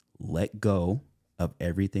let go of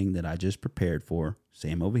everything that I just prepared for.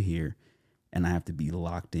 Same over here. And I have to be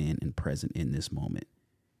locked in and present in this moment,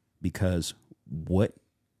 because what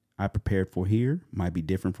I prepared for here might be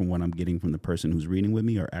different from what I'm getting from the person who's reading with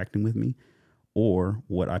me or acting with me, or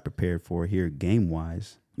what I prepared for here game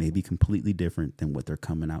wise may be completely different than what they're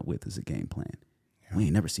coming out with as a game plan. Yeah. We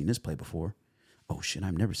ain't never seen this play before. Oh shit,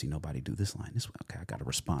 I've never seen nobody do this line this way. Okay, I got to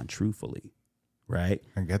respond truthfully, right?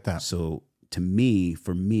 I get that. So to me,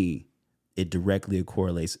 for me, it directly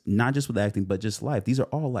correlates, not just with acting, but just life. These are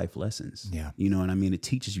all life lessons. Yeah. You know what I mean? It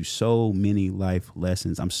teaches you so many life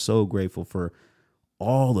lessons. I'm so grateful for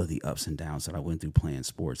all of the ups and downs that I went through playing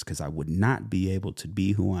sports, because I would not be able to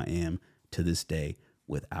be who I am to this day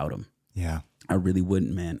without them. Yeah. I really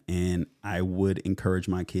wouldn't, man. And I would encourage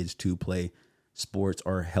my kids to play sports,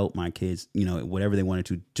 or help my kids, you know, whatever they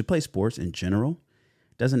wanted to play sports in general.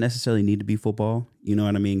 Doesn't necessarily need to be football. You know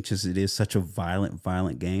what I mean? Just it is such a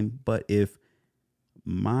violent game. But if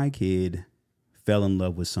my kid fell in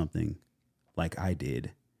love with something like I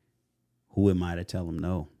did, who am I to tell him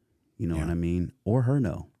no? You know what I mean? Or her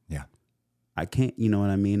no. Yeah. I can't, you know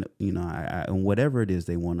what I mean? You know, and whatever it is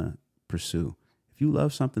they want to pursue. If you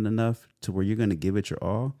love something enough to where you're going to give it your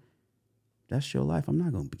all, that's your life. I'm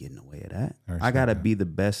not going to be getting away of that. I got to be the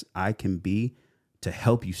best I can be to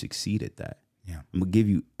help you succeed at that. Yeah. I'm going to give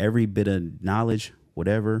you every bit of knowledge,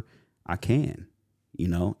 whatever I can, you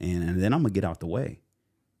know, and then I'm going to get out the way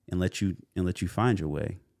and let you find your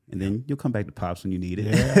way. And then you'll come back to Pops when you need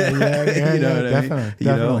it. Yeah, you know what I mean? definitely.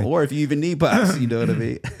 You know, or if you even need Pops, you know what I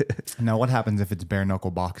mean? Now, what happens if it's bare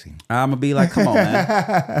knuckle boxing? I'm going to be like, come on,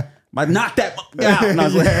 man. Like, knock that out. And I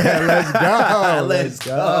was like, let's go. Let's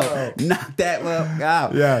go. Knock that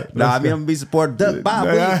out. Yeah. No, I mean, I'm going to be supportive. Duck, Bob,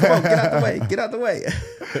 come on, get out the way. Get out the way.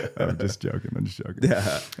 I'm just joking.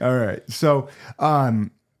 Yeah. All right. So,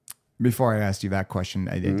 before I asked you that question,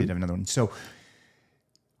 I did have another one. So,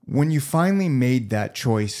 when you finally made that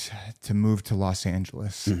choice to move to Los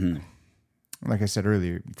Angeles, like I said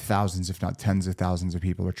earlier, thousands, if not tens of thousands of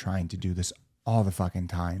people are trying to do this all the fucking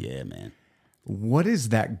time. Yeah, man. What is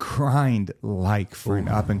that grind like for an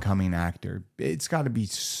up and coming actor? It's got to be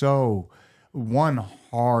so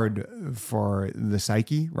hard for the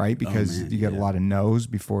psyche, right? Because you get a lot of no's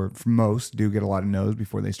before, most do get a lot of no's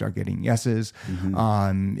before they start getting yeses.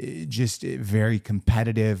 Just very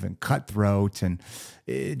competitive and cutthroat, and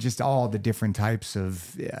just all the different types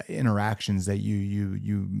of interactions that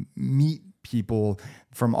you meet people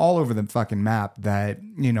from all over the fucking map that,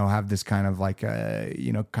 you know, have this kind of like a,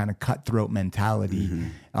 you know, kind of cutthroat mentality.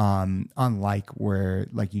 Unlike where,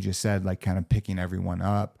 like you just said, like kind of picking everyone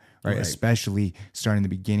up, right? Especially starting the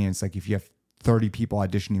beginning. It's like if you have 30 people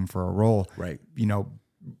auditioning for a role, right? You know,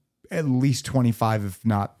 at least 25, if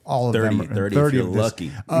not all of 30, them, 30 30 if you're of this,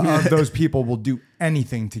 lucky. Of those people will do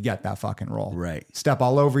anything to get that fucking role. Right. Step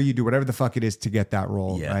all over you, do whatever the fuck it is to get that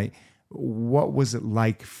role. Yeah. Right. What was it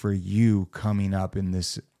like for you coming up in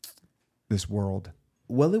this world?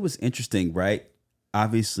 Well, it was interesting, right?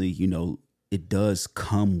 Obviously, you know, it does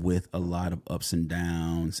come with a lot of ups and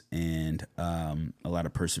downs, and a lot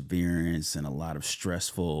of perseverance and a lot of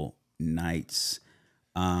stressful nights.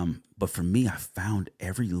 But for me, I found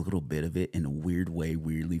every little bit of it in a weird way,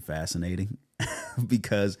 weirdly fascinating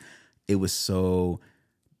because it was just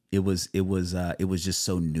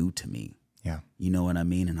so new to me. Yeah. You know what I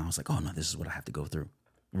mean? And I was like, oh no, this is what I have to go through.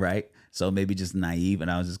 Right. So maybe just naive. And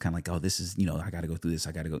I was just kind of like, oh, this is, you know, I got to go through this.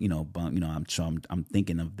 I got to go, you know, I'm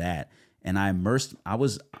thinking of that. And I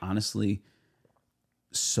was honestly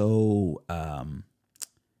so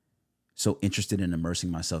interested in immersing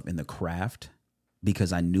myself in the craft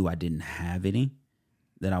because I knew I didn't have any,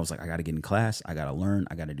 that I was like, I got to get in class. I got to learn.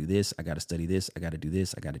 I got to do this. I got to study this. I got to do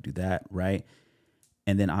this. I got to do that. Right.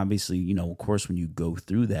 And then obviously, you know, of course, when you go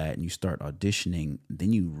through that and you start auditioning,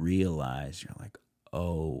 then you realize you're like,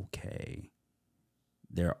 okay,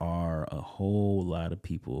 there are a whole lot of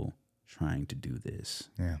people trying to do this.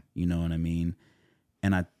 Yeah. You know what I mean?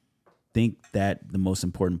 And I think that the most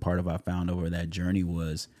important part of I found over that journey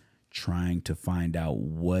was trying to find out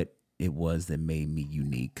what it was that made me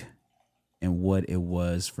unique and what it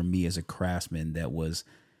was for me as a craftsman that was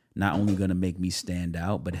not only going to make me stand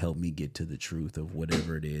out, but help me get to the truth of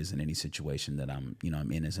whatever it is in any situation that I'm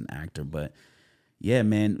in as an actor. But yeah,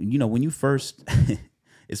 man, when you first,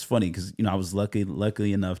 it's funny because, I was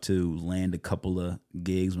lucky enough to land a couple of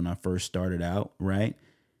gigs when I first started out. Right.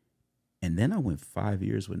 And then I went 5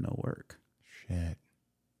 years with no work. Shit.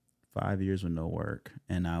 5 years with no work.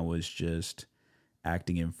 And I was just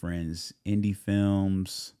acting in friends' indie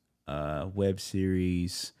films, web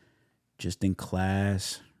series, just in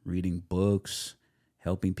class, reading books,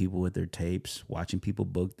 helping people with their tapes, watching people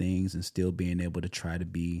book things, and still being able to try to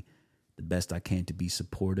be the best I can to be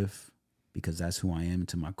supportive because that's who I am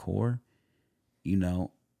to my core,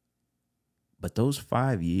 But those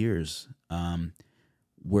 5 years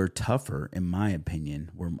were tougher, in my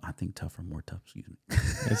opinion. More tough, excuse me.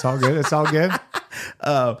 It's all good. It's all good.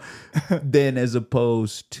 Then as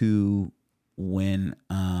opposed to when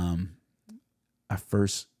I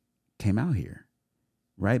first came out here,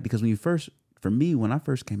 right? Because when I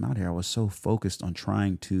first came out here, I was so focused on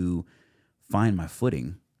trying to find my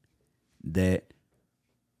footing that,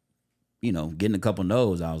 getting a couple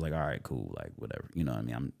no's, I was like, all right, cool, like whatever, what I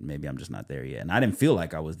mean? Maybe I'm just not there yet. And I didn't feel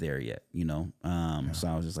like I was there yet, So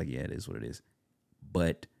I was just like, yeah, it is what it is.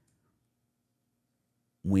 But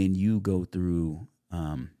when you go through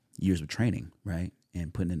years of training, right,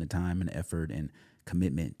 and putting in the time and effort and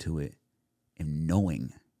commitment to it and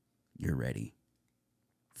knowing you're ready,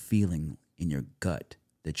 feeling in your gut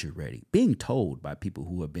that you're ready, being told by people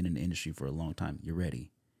who have been in the industry for a long time, you're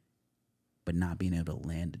ready, but not being able to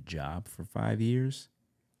land a job for 5 years,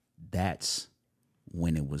 that's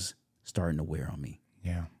when it was starting to wear on me.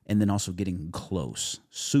 Yeah. And then also getting close,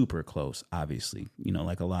 super close, obviously.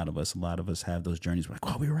 Like a lot of us have those journeys where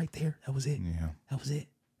like, oh, we were right there. That was it. Yeah. That was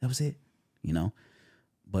it.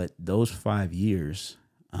 But those 5 years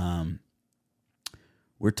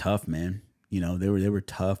were tough, man. They were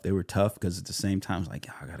tough. They were tough because at the same time, it's like,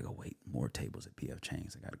 I got to go wait more tables at PF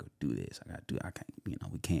Chang's. I got to go do this. I can't, we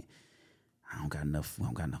can't. I don't got enough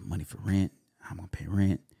money for rent. I'm going to pay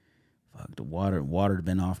rent. Fuck, the water's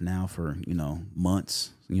been off now for,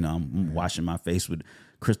 months. I'm washing my face with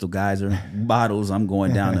Crystal Geyser bottles. I'm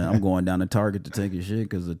going down to Target to take a shit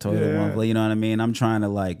because the toilet won't play. You know what I mean? I'm trying to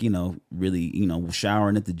really,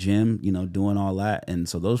 showering at the gym, doing all that. And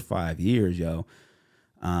so those 5 years,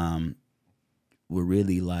 were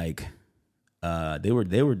really like, they were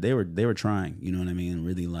trying, you know what I mean?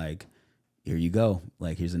 Really like, here you go.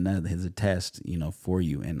 Like, here's a test, for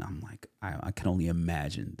you. And I'm like, I can only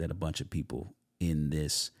imagine that a bunch of people in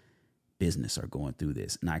this business are going through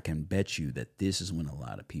this. And I can bet you that this is when a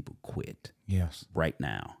lot of people quit. Yes. Right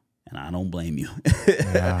now. And I don't blame you.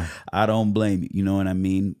 Yeah. I don't blame you. You know what I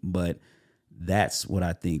mean? But that's what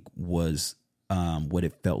I think was what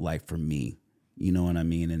it felt like for me. You know what I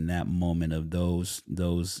mean? In that moment of those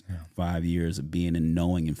 5 years of being and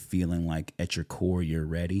knowing and feeling like at your core you're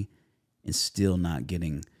ready, and still not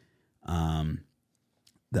getting the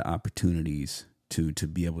opportunities to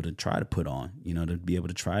be able to try to put on, to be able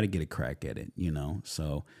to try to get a crack at it,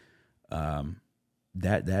 So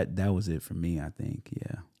that was it for me, I think.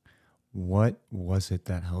 Yeah. What was it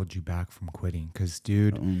that held you back from quitting? Because,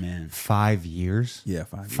 dude, oh, man. 5 years. Yeah,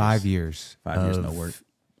 5 years. 5 years. 5 years no work.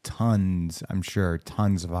 Tons of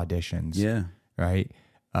auditions. Yeah. Right.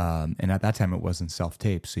 And at that time, it wasn't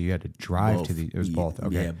self-tape, so you had to drive both. It was both.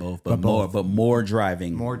 Okay. Yeah, both. But more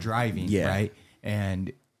driving. More driving, yeah. Right?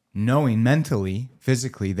 And knowing mentally,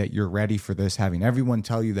 physically that you're ready for this, having everyone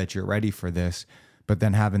tell you that you're ready for this, but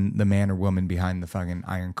then having the man or woman behind the fucking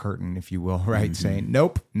iron curtain, if you will, right? Mm-hmm. Saying,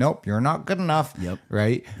 nope, you're not good enough. Yep.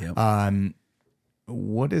 Right? Yep.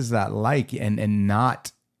 What is that like? And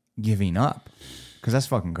not giving up? Because that's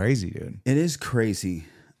fucking crazy, dude. It is crazy.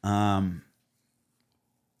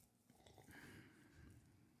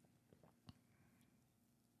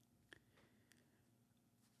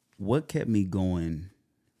 What kept me going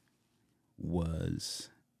was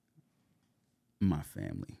my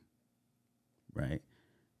family, right?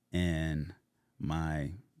 And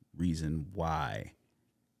my reason why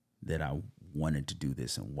that I wanted to do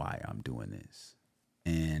this and why I'm doing this.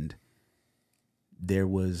 And there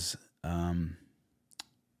was, it's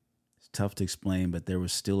tough to explain, but there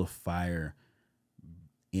was still a fire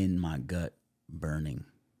in my gut burning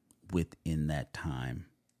within that time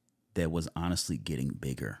that was honestly getting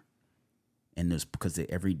bigger. And it was because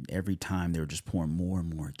every time they were just pouring more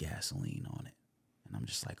and more gasoline on it. And I'm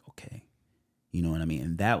just like, okay. You know what I mean?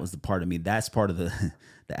 And that was the part of me. That's part of the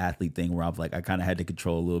the athlete thing where I'm like, I kind of had to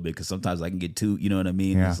control a little bit because sometimes I can get too, you know what I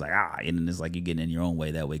mean? Yeah. It's like, and then it's like you're getting in your own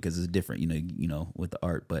way that way because it's different, you know, with the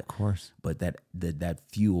art. But Of course. but that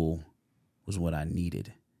fuel was what I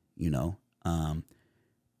needed, you know? And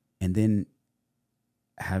then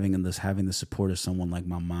having the support of someone like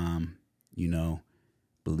my mom, you know,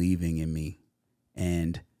 believing in me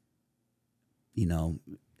and, you know,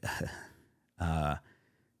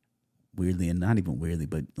 weirdly, and not even weirdly,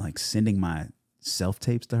 but like sending my self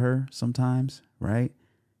tapes to her sometimes, right?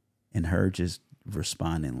 And her just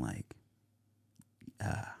responding like,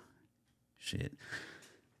 shit.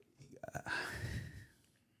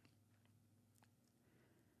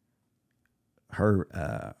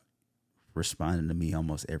 Her responding to me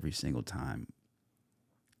almost every single time.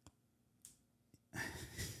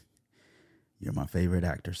 You're my favorite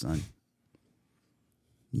actor, son.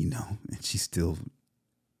 You know, and she's still,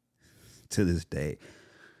 to this day,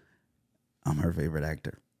 I'm her favorite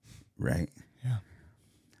actor, right? Yeah.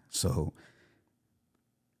 So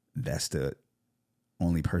that's the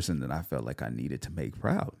only person that I felt like I needed to make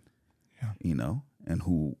proud, you know, and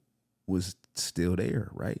who was still there,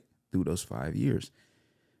 right, through those 5 years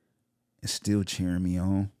and still cheering me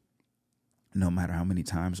on, no matter how many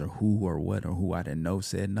times or who or what or who I didn't know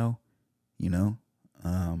said no, you know.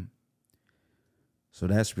 So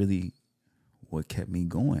that's really what kept me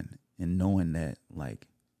going, and knowing that, like,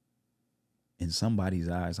 in somebody's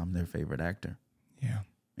eyes, I'm their favorite actor. Yeah.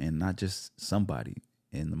 And not just somebody,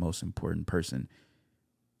 and the most important person,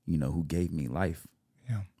 you know, who gave me life.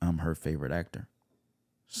 Yeah. I'm her favorite actor.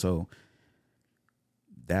 So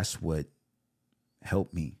that's what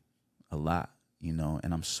helped me a lot, you know,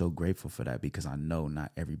 and I'm so grateful for that because I know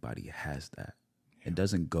not everybody has that. Yeah.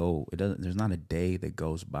 There's not a day that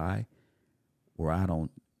goes by where I don't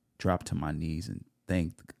drop to my knees and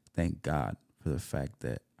thank God for the fact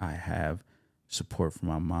that I have support from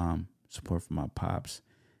my mom, support from my pops,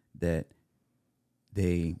 that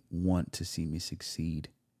they want to see me succeed,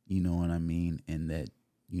 you know what I mean? And that,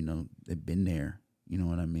 you know, they've been there, you know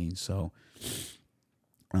what I mean? So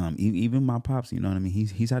even my pops, you know what I mean?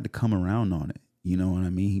 He's had to come around on it, you know what I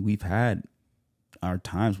mean? We've had our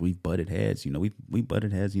times we've butted heads, you know, we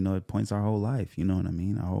butted heads, you know, at points our whole life, you know what I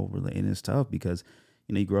mean? Our whole relationship, and it's tough because,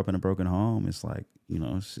 you know, you grew up in a broken home. It's like, you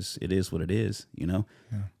know, it is what it is, you know?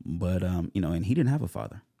 Yeah. But, you know, and he didn't have a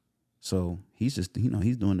father. So he's just, you know,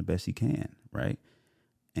 he's doing the best he can. Right.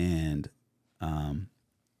 And,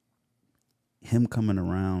 him coming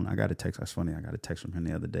around, I got a text. That's funny. I got a text from him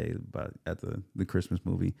the other day about at the Christmas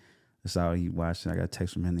movie. That's how he watched it. I got a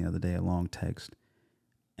text from him the other day, a long text.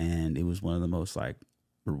 And it was one of the most like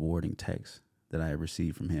rewarding texts that I had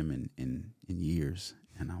received from him in years.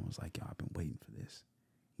 And I was like, yo, I've been waiting for this,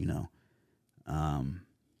 you know?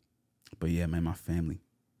 But yeah, man, my family,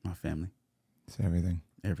 It's everything.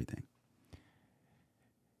 everything.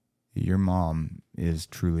 Your mom is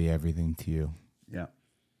truly everything to you. Yeah.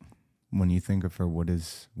 When you think of her, what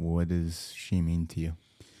does she mean to you?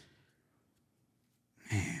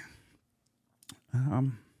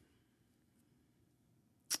 Man.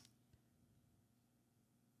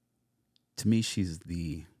 To me, she's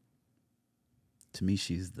the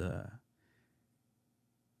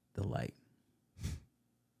light.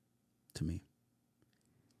 To me.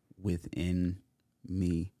 Within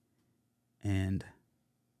me. And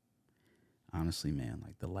honestly, man,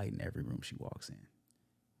 like the light in every room she walks in.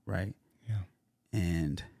 Right? Yeah.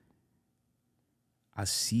 And I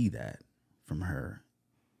see that from her,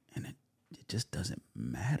 and it just doesn't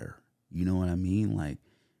matter. You know what I mean? Like,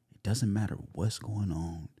 it doesn't matter what's going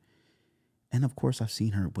on. And of course, I've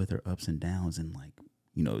seen her with her ups and downs, and like,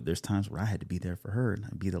 you know, there's times where I had to be there for her and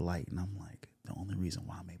I'd be the light. And I'm like, the only reason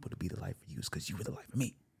why I'm able to be the light for you is because you were the light for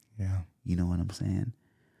me. Yeah. You know what I'm saying?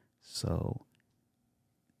 So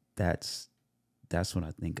that's what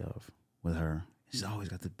I think of with her. She's always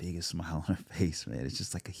got the biggest smile on her face, man. It's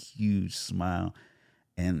just like a huge smile.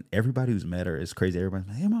 And everybody who's met her is crazy. Everybody's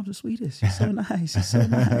like, hey, mom's the sweetest. She's so nice. She's so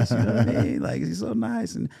nice. You know what I mean? Like, she's so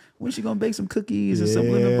nice. And when's she going to bake some cookies and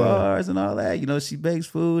some lemon bars and all that? You know, she bakes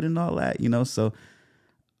food and all that, you know? So,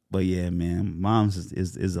 but yeah, man, mom's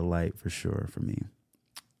is a light for sure for me.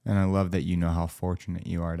 And I love that you know how fortunate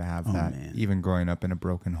you are to have that. Man. Even growing up in a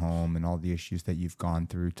broken home and all the issues that you've gone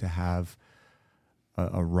through, to have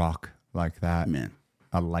a rock like that, Man.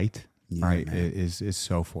 a light, Yeah, right, man. is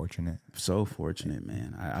so fortunate. So fortunate,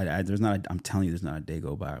 man. I'm telling you, there's not a day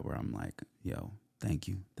go by where I'm like, yo, thank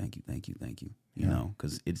you. You know,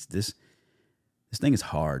 because it's this thing is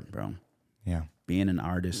hard, bro. Yeah. Being an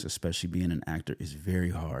artist, especially being an actor, is very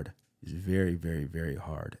hard. It's very, very, very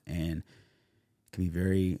hard. And can be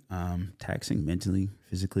very taxing mentally,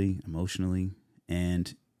 physically, emotionally,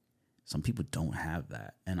 and some people don't have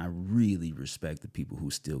that. And I really respect the people who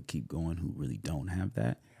still keep going, who really don't have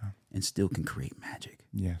that, and still can create magic.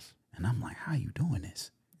 Yes. And I'm like, how are you doing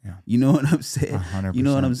this? Yeah. You know what I'm saying? 100%. You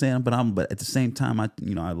know what I'm saying? But at the same time, I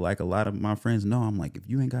like a lot of my friends know, I'm like, if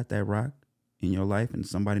you ain't got that rock in your life and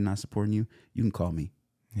somebody not supporting you, you can call me.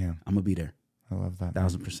 Yeah. I'm gonna be there. I love that.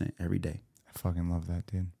 1,000% every day. I fucking love that,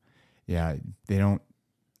 dude. Yeah. They don't,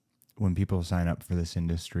 when people sign up for this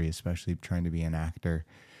industry, especially trying to be an actor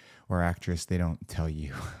or actress, they don't tell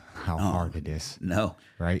you how hard it is. No.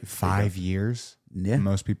 Right? 5 years. Yeah.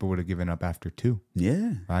 Most people would have given up after 2.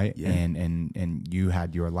 Yeah. Right. Yeah. And you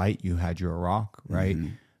had your light, you had your rock, right?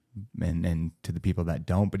 And to the people that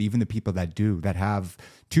don't, but even the people that do, that have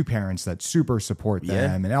 2 parents that super support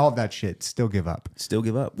them and all of that shit, still give up. Still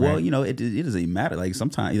give up. Right. Well, it doesn't matter. Like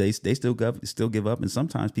sometimes they still give up, and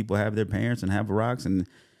sometimes people have their parents and have rocks, and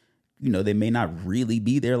they may not really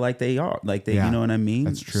be there like they are, Yeah, you know what I mean?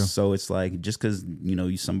 that's true. So it's like, just because,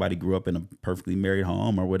 somebody grew up in a perfectly married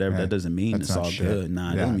home or whatever, that doesn't mean That's it's not all shit. good.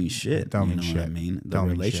 Nah, it Yeah. don't mean shit. Don't you mean know what I shit. mean? The Don't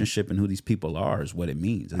mean shit. relationship and who these people are is what it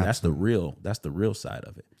means. And that's the real side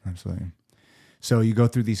of it. Absolutely. So you go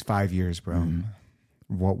through these 5 years, bro.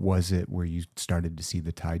 What was it where you started to see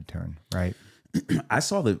the tide turn, right? I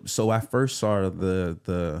first saw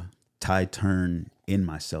the tide turn in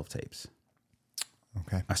my self-tapes.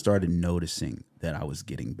 Okay. I started noticing that I was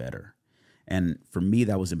getting better. And for me,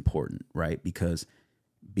 that was important, right? Because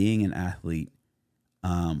being an athlete,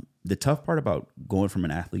 the tough part about going from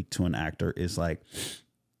an athlete to an actor is like,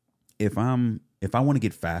 if I want to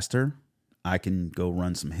get faster, I can go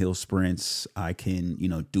run some hill sprints. I can,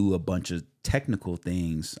 do a bunch of technical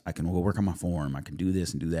things. I can go work on my form. I can do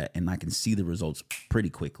this and do that. And I can see the results pretty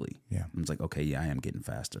quickly. Yeah. And it's like, okay, yeah, I am getting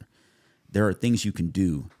faster. There are things you can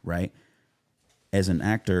do, right? As an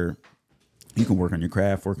actor, you can work on your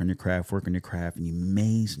craft, and you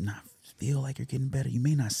may not feel like you're getting better. You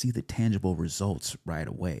may not see the tangible results right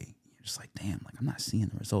away. You're just like, damn, like I'm not seeing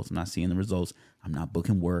the results. I'm not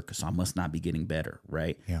booking work, so I must not be getting better,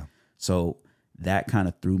 right? Yeah. So that kind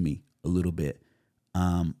of threw me a little bit.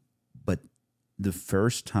 But the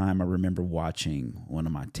first time I remember watching one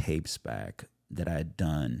of my tapes back that I had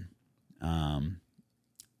done,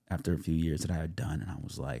 after a few years that I had done, and I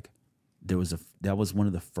was like, that was one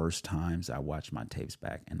of the first times I watched my tapes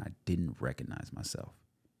back and I didn't recognize myself.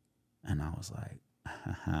 And I was like,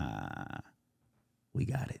 we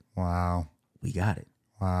got it. Wow. We got it.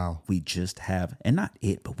 Wow. We just have, and not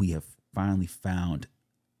it, but we have finally found,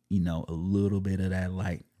 a little bit of that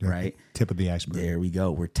light, right? Tip of the iceberg. There we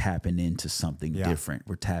go. We're tapping into something Yeah. different.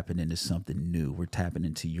 We're tapping into something new. We're tapping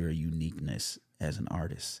into your uniqueness as an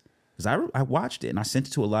artist. Because I watched it and I sent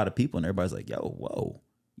it to a lot of people and everybody's like, yo, whoa.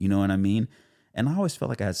 You know what I mean? And I always felt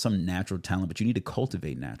like I had some natural talent, but you need to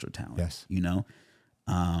cultivate natural talent. Yes.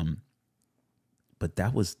 But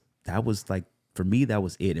that was like, for me, that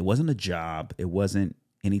was it. It wasn't a job. It wasn't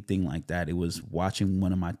anything like that. It was watching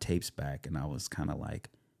one of my tapes back and I was kind of like,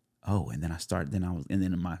 oh, and then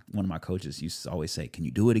one of my coaches used to always say, can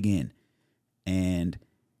you do it again? And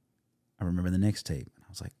I remember the next tape and I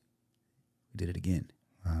was like, we did it again.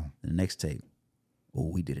 Wow. The next tape, oh,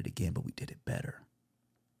 we did it again, but we did it better.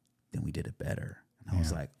 Then we did it better. And I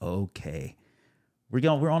was like, okay,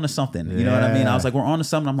 we're on to something. You know what I mean? I was like, we're on to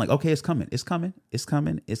something. I'm like, okay, it's coming. It's coming. It's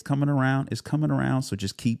coming. It's coming around. It's coming around. So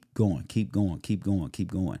just keep going, keep going, keep going,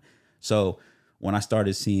 keep going. So when I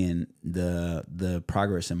started seeing the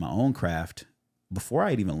progress in my own craft, before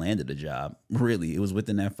I had even landed a job, really, it was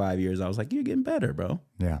within that 5 years, I was like, you're getting better, bro.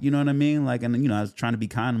 Yeah. You know what I mean? Like, and I was trying to be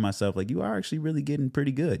kind to myself. Like, you are actually really getting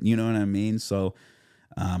pretty good. You know what I mean? So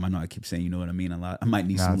I know I keep saying, you know what I mean, a lot. I might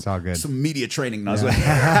need it's all good. some media training. No,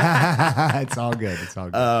 It's all good. It's all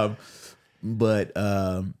good.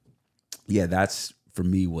 Yeah, that's for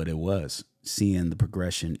me what it was. Seeing the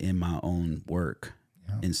progression in my own work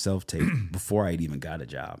in self-tape before I'd even got a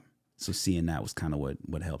job. So seeing that was kind of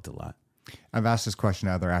what helped a lot. I've asked this question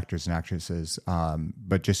to other actors and actresses,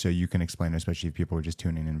 but just so you can explain, especially if people are just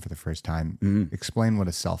tuning in for the first time, explain what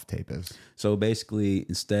a self-tape is. So basically,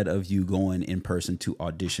 instead of you going in person to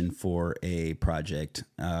audition for a project,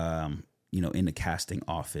 in the casting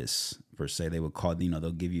office, per se, they would call,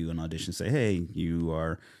 they'll give you an audition, say, hey, you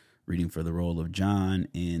are reading for the role of John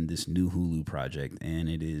in this new Hulu project, and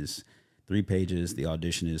it is 3 pages. The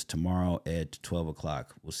audition is tomorrow at 12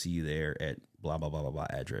 o'clock. We'll see you there at blah, blah, blah, blah, blah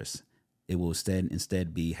address. It will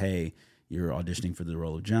instead be, hey, you're auditioning for the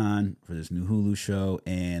role of John for this new Hulu show,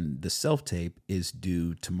 and the self-tape is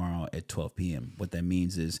due tomorrow at 12 p.m. What that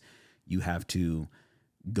means is you have to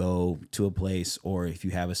go to a place, or if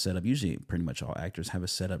you have a setup, usually pretty much all actors have a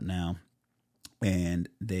setup now, and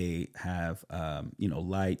they have,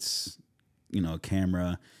 lights, a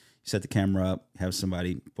camera. You set the camera up, have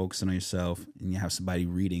somebody focusing on yourself, and you have somebody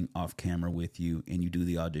reading off camera with you, and you do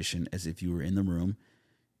the audition as if you were in the room,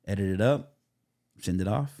 edit it up, send it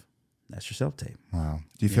off. That's your self-tape. Wow.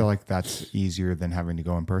 Do you feel like that's easier than having to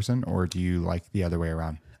go in person, or do you like the other way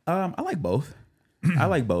around? I like both. I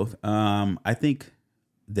like both. I think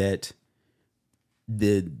that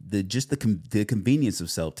the convenience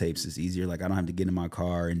of self-tapes is easier. Like, I don't have to get in my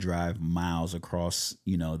car and drive miles across,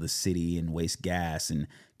 the city and waste gas and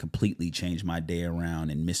completely change my day around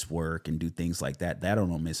and miss work and do things like that. That I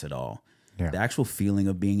don't miss at all. Yeah. The actual feeling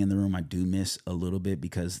of being in the room, I do miss a little bit,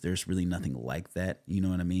 because there's really nothing like that. You know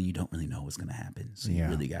what I mean? You don't really know what's going to happen. So you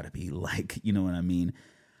really got to be like, you know what I mean?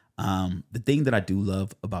 The thing that I do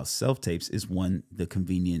love about self-tapes is, one, the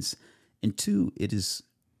convenience, and two, it's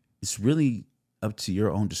really up to your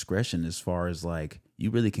own discretion as far as, like, you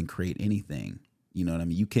really can create anything. You know what I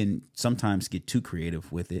mean? You can sometimes get too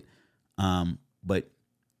creative with it, but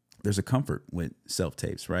there's a comfort with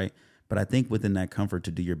self-tapes, right? But I think within that comfort,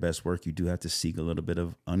 to do your best work, you do have to seek a little bit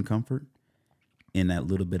of uncomfort and that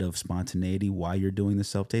little bit of spontaneity while you're doing the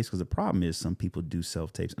self-tapes. Because the problem is, some people do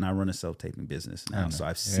self-tapes, and I run a self-taping business now, so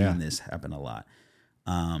I've seen this happen a lot.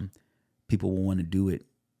 People will want to do it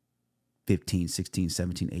 15, 16,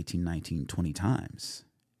 17, 18, 19, 20 times.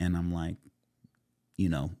 And I'm like,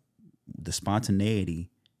 the spontaneity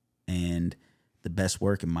and the best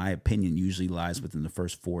work, in my opinion, usually lies within the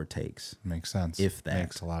first 4 takes. Makes sense. If that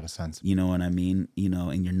makes a lot of sense. You know what I mean?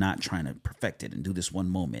 And you're not trying to perfect it and do this one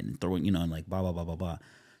moment and throw it, and like blah, blah, blah, blah, blah.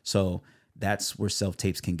 So that's where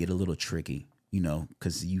self-tapes can get a little tricky,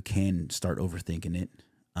 because you can start overthinking it.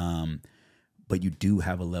 But you do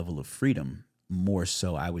have a level of freedom, more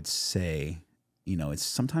so, I would say.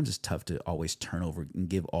 Sometimes it's tough to always turn over and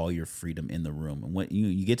give all your freedom in the room. And when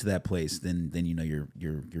you get to that place, then you're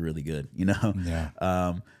really good. Yeah.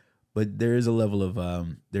 But there is a level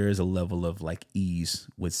of like ease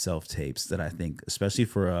with self tapes that I think, especially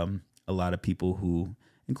for a lot of people who,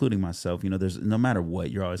 including myself, there's, no matter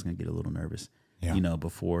what, you're always gonna get a little nervous. Yeah.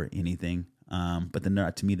 Before anything. But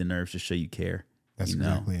to me, the nerves just show you care. That's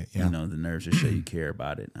exactly it. Yeah. The nerves just show you care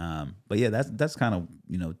about it. But yeah, that's kind of,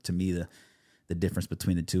 to me, the difference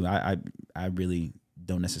between the two. I really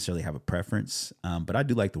don't necessarily have a preference, but I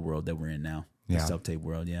do like the world that we're in now, the self-tape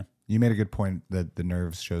world. Yeah. You made a good point that the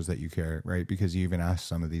nerves shows that you care, right? Because you even asked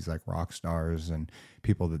some of these like rock stars and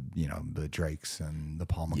people that, the Drakes and the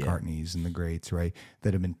Paul McCartneys and the greats, right?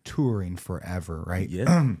 That have been touring forever, right?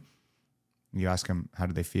 Yeah. You ask them, how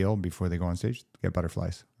do they feel before they go on stage? Get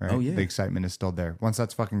butterflies, right? Oh, yeah. The excitement is still there. Once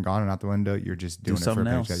that's fucking gone and out the window, you're just doing it for a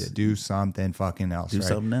paycheck. Do something fucking else. Do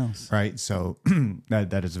something else. Right? So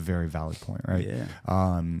that is a very valid point, right?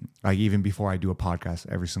 Yeah. Like, even before I do a podcast,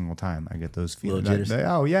 every single time I get those feelings.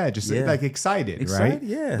 Like excited, right?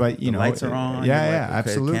 Yeah. But, the lights are on. Yeah, like, okay,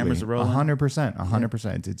 absolutely. Cameras are rolling.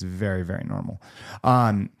 100%. It's very, very normal.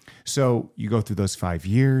 So you go through those 5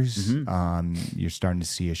 years. Mm-hmm. You're starting to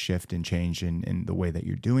see a shift and change in the way that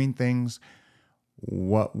you're doing things.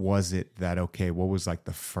 What was it what was like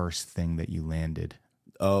the first thing that you landed?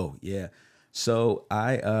 Oh, yeah. So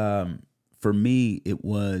for me, it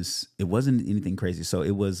wasn't anything crazy. So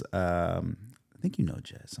it was, I think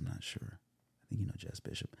Jess, I'm not sure. I think Jess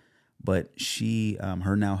Bishop, but she,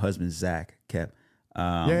 her now husband, Zach, kept,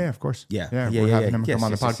 of course. Yeah. We're having him come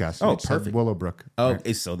on the podcast. Oh, it's perfect. Willowbrook. Oh,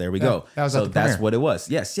 so there we go. That was that's what it was.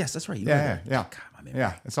 Yes, that's right. Yeah. God, my man.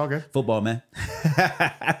 Yeah, it's all good. Football, man.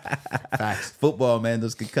 Facts. Football, man.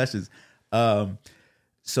 Those concussions.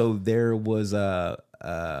 So there was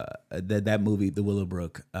that movie, The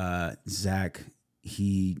Willowbrook. Zach,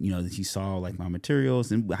 he saw like my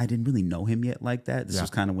materials, and I didn't really know him yet like that. This was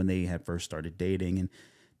kind of when they had first started dating and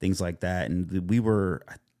things like that. And we were,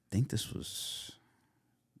 I think this was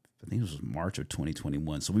March of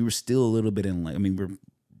 2021. So we were still a little bit in, like, we're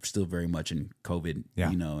still very much in COVID,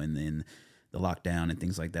 and then the lockdown and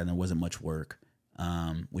things like that. And there wasn't much work,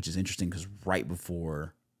 which is interesting because right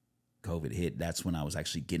before COVID hit, that's when I was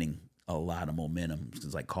actually getting a lot of momentum. It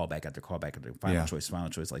was like callback after callback after final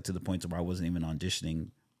choice, like to the point where I wasn't even auditioning,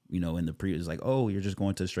 in the pre. It was like, oh, you're just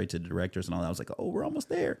going straight to the directors and all that. I was like, oh, we're almost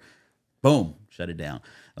there. Boom, shut it down.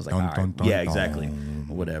 I was like, all right, exactly,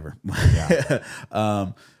 whatever.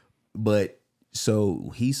 Yeah. But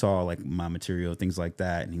so he saw like my material, things like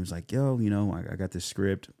that, and he was like, yo, I got this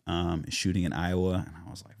script, shooting in Iowa. And I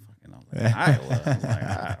was like, Iowa? I was like,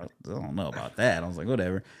 I don't know about that. I was like,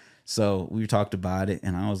 whatever. So we talked about it,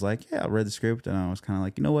 and I was like, yeah, I read the script, and I was kind of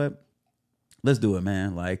like, you know what? let's do it,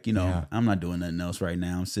 man. Like, you know, Yeah. I'm not doing nothing else right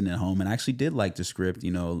now. I'm sitting at home, and I actually did like the script,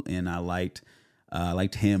 you know, and I liked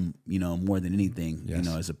him, you know, more than anything, you Yes.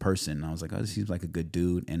 know, as a person. I was like, oh, this seems like a good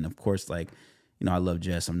dude. And of course, like, you know, I love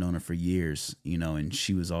Jess. I've known her for years, you know, and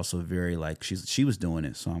she was also very like, she was doing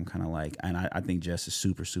it. So I'm kind of like, and I think Jess is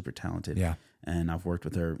super, super talented. Yeah. And I've worked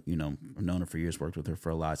with her, you know, I've known her for years, worked with her for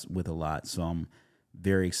a lot. So I'm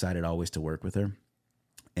very excited always to work with her.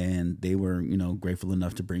 And they were, you know, grateful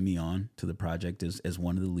enough to bring me on to the project as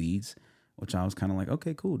one of the leads, which I was kind of like,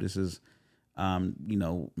 okay, cool. This is, you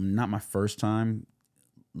know, not my first time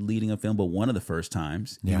leading a film, but one of the first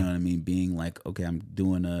times, you Yeah. know what I mean? Being like, okay, I'm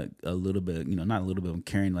doing a little bit, you know, not a little bit, I'm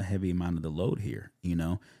carrying a heavy amount of the load here, you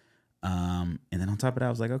know? And then on top of that, I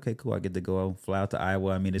was like, okay, cool. I get to go fly out to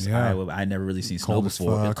Iowa. I mean, it's Yeah. Iowa. I never really seen snow Cold as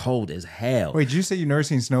before. fuck. It's cold as hell. Wait, did you say you've never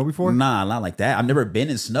seen snow before? Nah, not like that. I've never been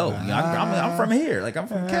in snow. You know, I'm from here. Like, I'm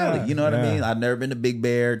from Cali. You know what I Yeah. mean? I've never been to Big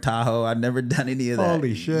Bear, Tahoe. I've never done any of that.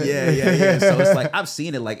 Holy shit. Yeah. So it's like, I've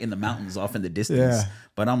seen it like in the mountains off in the distance. Yeah.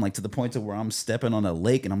 But I'm like to the point to where I'm stepping on a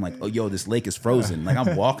lake and I'm like, oh, yo, this lake is frozen. Like,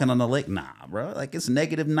 I'm walking on the lake. Nah, bro. Like, it's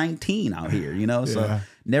negative 19 out here, you know? So Yeah.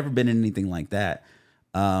 never been in anything like that.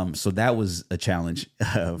 So that was a challenge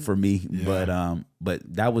for me, but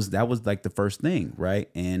that was like the first thing, right?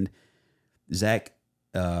 And Zach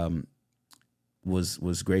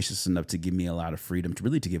was gracious enough to give me a lot of freedom, to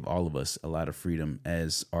give all of us a lot of freedom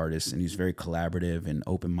as artists, and he's very collaborative and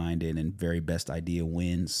open minded and very best idea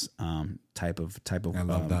wins type of I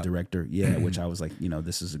love that. director, yeah. Which I was like, you know,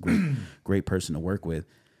 this is a great person to work with.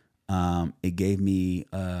 It gave me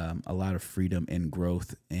a lot of freedom and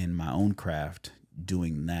growth in my own craft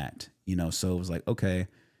doing that, you know. So it was like, okay,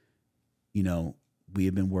 you know, we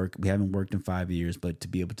haven't worked in 5 years, but to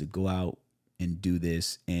be able to go out and do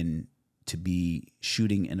this and to be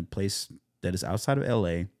shooting in a place that is outside of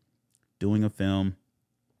LA, doing a film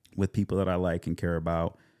with people that I like and care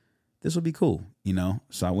about, this will be cool, you know.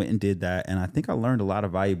 So I went and did that, and I think I learned a lot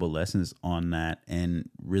of valuable lessons on that, and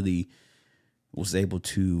really was able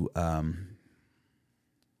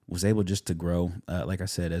just to grow, like I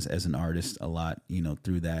said, as an artist a lot, you know,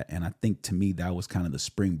 through that. And I think to me, that was kind of the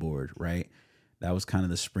springboard, right? That was kind of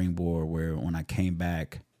the springboard where when I came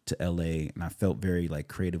back to LA and I felt very like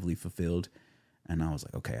creatively fulfilled, and I was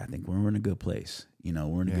like, okay, I think we're in a good place. You know,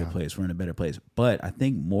 we're in a good place. We're in a better place. But I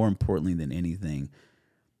think more importantly than anything,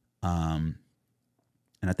 and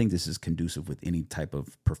I think this is conducive with any type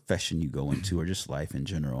of profession you go into or just life in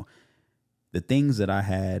general, the things that I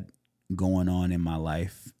had going on in my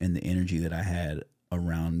life and the energy that I had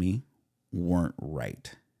around me weren't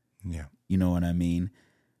right. Yeah. You know what I mean?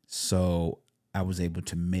 So I was able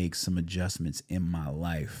to make some adjustments in my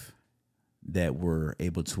life that were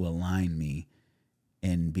able to align me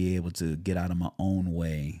and be able to get out of my own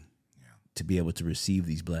way to be able to receive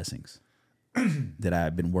these blessings that I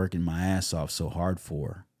had been working my ass off so hard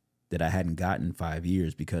for, that I hadn't gotten in 5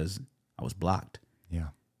 years because I was blocked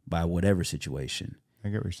by whatever situation. I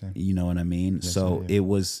get what you're saying. You know what I mean? Yes, So yeah. it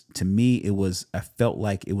was, to me, I felt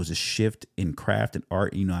like it was a shift in craft and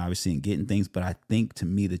art, you know, obviously in getting things, but I think to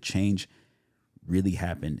me the change really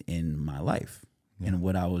happened in my life and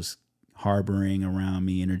what I was harboring around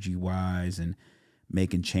me energy wise and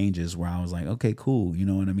making changes where I was like, okay, cool. You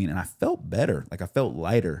know what I mean? And I felt better. Like I felt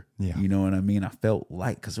lighter. Yeah. You know what I mean? I felt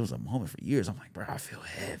light because there was a moment for years. I'm like, bro, I feel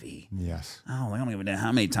heavy. Yes. I don't give a damn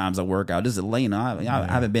how many times I work out. This is, you know, I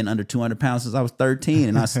haven't been under 200 pounds since I was 13,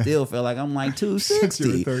 and I still feel like I'm like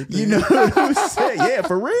 260. 13. You know what I'm saying? Yeah,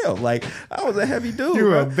 for real. Like I was a heavy dude. You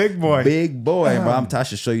were bro. a big boy. Big boy, bro. I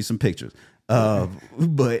should show you some pictures.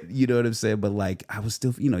 But you know what I'm saying? But like I was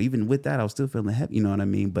still, you know, even with that, I was still feeling heavy, you know what I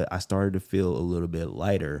mean? But I started to feel a little bit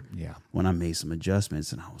lighter when I made some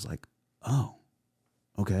adjustments, and I was like, oh,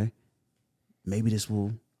 okay, maybe this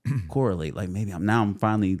will correlate. Like maybe I'm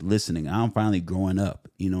finally listening. I'm finally growing up.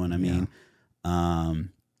 You know what I mean?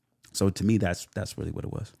 So to me, that's really what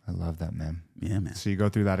it was. I love that, man. Yeah, man. So you go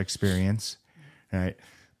through that experience, right?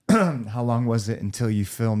 How long was it until you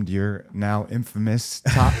filmed your now infamous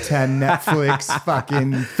top 10 Netflix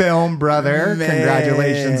fucking film, brother? Man.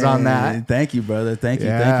 Congratulations on that. Thank you, brother. Thank you.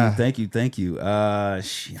 Yeah. Thank you.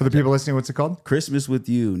 For the people listening, what's it called? Christmas with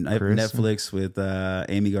You, Christmas. Netflix with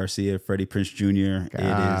Amy Garcia, Freddie Prinze Jr. It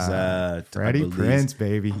is Freddie I believe- Prinze,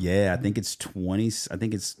 baby. Yeah, I think it's 20. I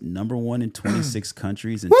think it's number 1 in 26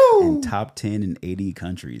 countries and, Woo! and top 10 in 80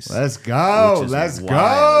 countries. Let's go. which is Let's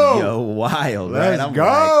wild. go. Yo, wild. Let's right? I'm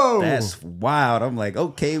go. Like, that's wild. I'm like,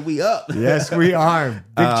 okay, we up. Yes, we are.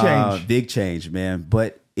 Big change. Big change, man.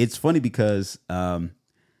 But it's funny because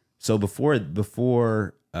so before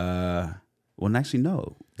Well, actually,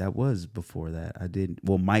 no, that was before that. I did.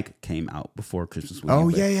 Well, Mike came out before Christmas with Oh,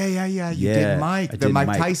 You. but- yeah. You Yeah, did Mike, I the did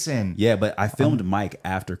Mike Tyson. Yeah, but I filmed Mike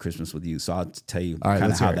after Christmas with You, so I'll tell you All right, kind of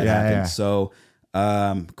let's how hear it. that Yeah, happened. yeah.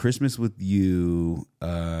 So, Christmas with You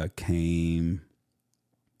came.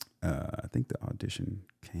 I think the audition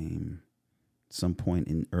came some point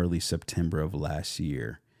in early September of last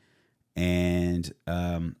year, and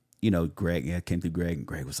Greg came through Greg, and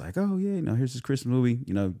Greg was like, "Oh yeah, here's this Christmas movie,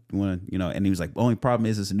 you want to, and he was like, only problem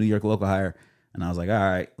is it's a New York local hire." And I was like, all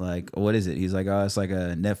right, like, what is it? He's like, oh, it's like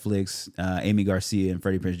a Netflix, Amy Garcia and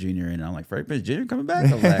Freddie Prinze Jr. And I'm like, Freddie Prinze Jr. coming back?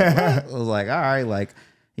 I was like, what? I was like, all right, like,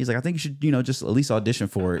 he's like, I think you should, just at least audition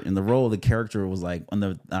for it. And the role of the character was like,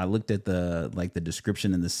 I looked at the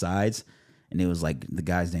description and the sides, and it was like, the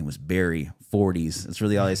guy's name was Barry, 40s. That's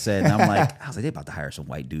really all they said. And I was like, they about to hire some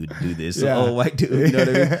white dude to do this. Yeah. Some old white dude, you know what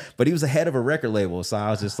I mean? But he was the head of a record label. So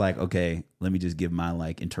I was just like, okay, let me just give my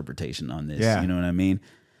like interpretation on this. Yeah. You know what I mean?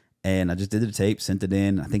 And I just did the tape, sent it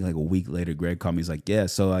in. I think like a week later, Greg called me. He's like, yeah,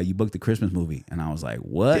 so you booked the Christmas movie. And I was like,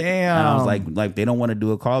 what? Damn. And I was like they don't want to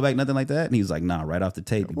do a callback, nothing like that? And he was like, nah, right off the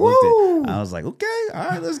tape. He booked it. I was like, okay, all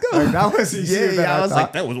right, let's go. Like, that was easier than I was I like,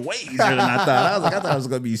 thought. that was way easier than I thought. I thought it was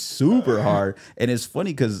going to be super hard. And it's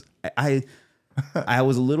funny because I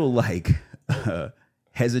was a little like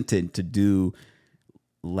hesitant to do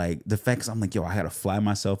like the facts. I'm like, yo, I had to fly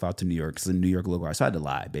myself out to New York because in New York local, so I had to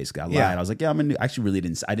lie. Basically, I lied. Yeah. I was like, yeah, I'm in. I actually really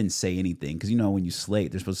didn't. I didn't say anything because when you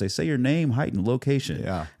slate, they're supposed to say your name, height, and location.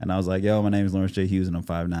 Yeah. And I was like, yo, my name is Lawrence J. Hughes and I'm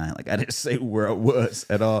 5'9". Like I didn't say where I was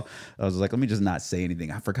at all. I was like, let me just not say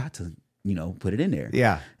anything. I forgot to put it in there.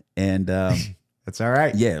 Yeah. And That's all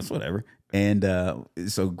right. yeah, it's whatever. And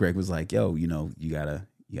so Greg was like, yo, you gotta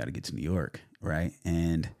get to New York, right?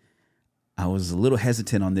 And I was a little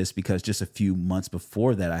hesitant on this because just a few months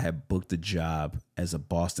before that, I had booked a job as a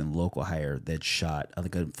Boston local hire that shot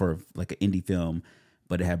for an indie film,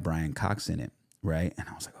 but it had Brian Cox in it, right? And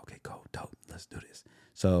I was like, okay, go, dope, let's do this.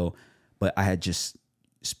 So, but I had just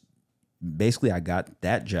basically I got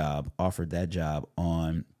that job, offered that job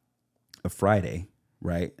on a Friday,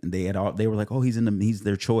 right? And they were like, oh, he's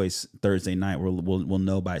their choice Thursday night. We'll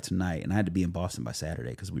know by tonight. And I had to be in Boston by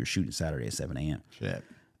Saturday because we were shooting Saturday at 7 a.m. Shit.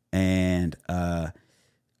 And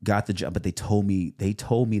got the job, but they told me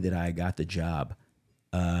that I got the job.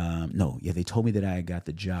 They told me that I got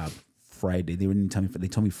the job Friday. They didn't tell me. They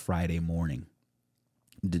told me Friday morning,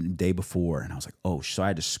 the day before, and I was like, oh, so I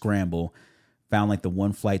had to scramble. Found like the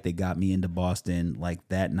one flight that got me into Boston like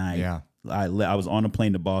that night. Yeah. I was on a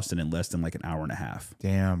plane to Boston in less than like an hour and a half.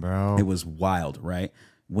 Damn, bro. It was wild, right?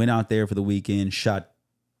 Went out there for the weekend, shot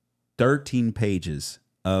 13 pages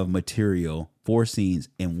of material, 4 scenes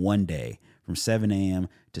in one day from 7 a.m.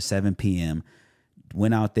 to 7 p.m.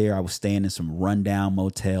 Went out there. I was staying in some rundown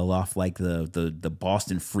motel off like the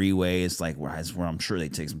Boston freeway. It's like where I'm sure they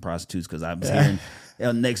take some prostitutes because I was hearing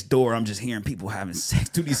next door. I'm just hearing people having sex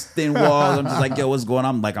through these thin walls. I'm just like, yo, what's going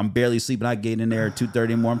on? I'm like, I'm barely sleeping. I get in there at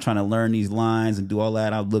 2:30 more. I'm trying to learn these lines and do all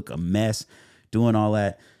that. I look a mess doing all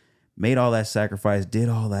that. Made all that sacrifice. Did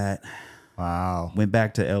all that. Wow. Went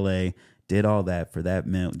back to L.A. Did all that for that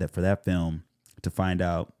film to find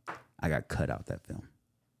out I got cut out that film.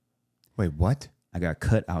 Wait, what? I got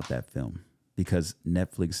cut out that film because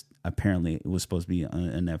Netflix, apparently it was supposed to be a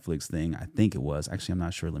Netflix thing. I think it was. Actually, I'm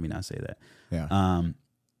not sure. Let me not say that. Yeah.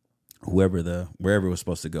 Wherever it was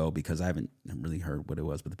supposed to go, because I haven't really heard what it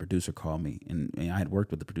was, but the producer called me and I had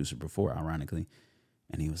worked with the producer before, ironically.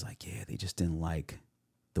 And he was like, yeah, they just didn't like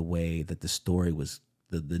the way that the story was,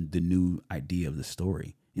 the new idea of the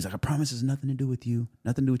story. He's like, I promise it's nothing to do with you,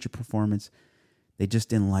 nothing to do with your performance. They just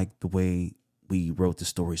didn't like the way we wrote the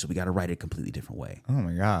story, so we got to write it a completely different way. Oh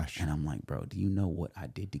my gosh. And I'm like, bro, do you know what I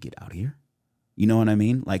did to get out here? You know what I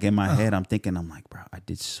mean? Like in my head, I'm like, bro, I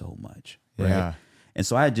did so much. Right? Yeah. And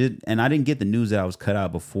so I didn't get the news that I was cut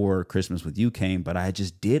out before Christmas with You came, but I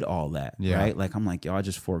just did all that. Yeah. Right? Like, I'm like, yo, I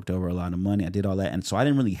just forked over a lot of money. I did all that. And so I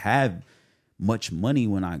didn't really have much money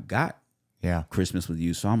when I got Christmas with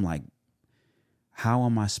You. So I'm like, how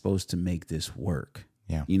am I supposed to make this work?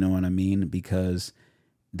 Yeah. You know what I mean? Because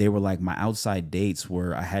they were like, my outside dates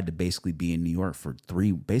were I had to basically be in New York for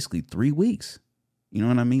 3 weeks. You know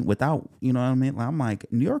what I mean? Without, you know what I mean? I'm like,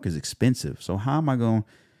 New York is expensive. So how am I going to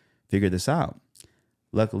figure this out?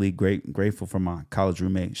 Luckily, grateful for my college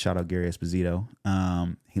roommate. Shout out Gary Esposito.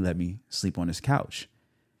 He let me sleep on his couch.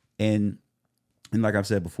 And like I've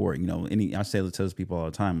said before, I tell those people all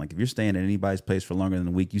the time, like if you're staying at anybody's place for longer than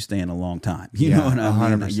a week, you staying a long time. You know what I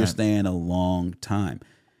mean? 100%. You're staying a long time.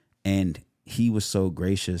 And he was so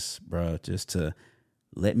gracious, bro, just to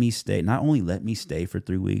let me stay. Not only let me stay for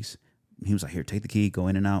 3 weeks, he was like, here, take the key, go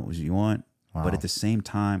in and out as you want. But at the same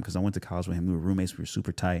time, because I went to college with him, we were roommates, we were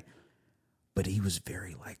super tight. But he was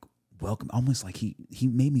very like welcome, almost like he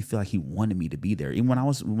made me feel like he wanted me to be there. Even when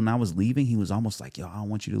I was leaving, he was almost like, yo, I don't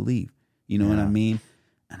want you to leave. You know what I mean?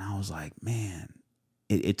 And I was like, man,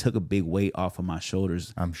 it took a big weight off of my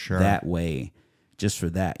shoulders. I'm sure that way, just for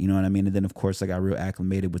that. You know what I mean? And then of course I got real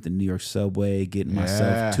acclimated with the New York subway, getting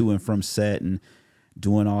myself to and from set and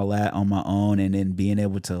doing all that on my own, and then being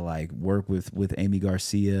able to like work with Amy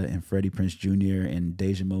Garcia and Freddie Prinze Jr. and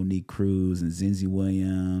Deja Monique Cruz and Zinzi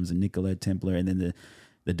Williams and Nicolette Templar, and then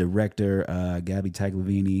the director Gabby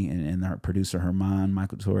Tagliavini and our producer Herman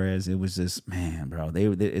Michael Torres. It was just, man, bro,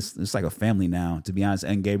 it's like a family now, to be honest.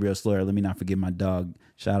 And Gabriel Sloyer, let me not forget my dog.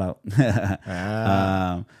 Shout out.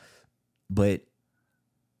 But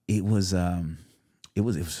it was a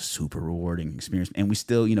super rewarding experience, and we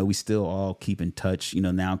still all keep in touch,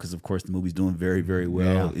 now, because of course the movie's doing very, very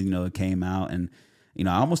well. It came out, and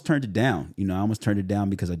I almost turned it down. I almost turned it down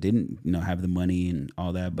because I didn't have the money and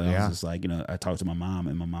all that. But I was just like, I talked to my mom,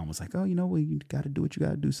 and my mom was like, oh, well, you got to do what you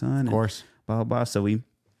got to do, son. Of course, and blah blah blah. So we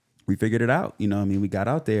figured it out. We got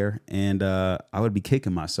out there, and I would be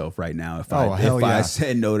kicking myself right now if I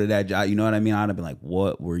said no to that job. You know what I mean? I'd have been like,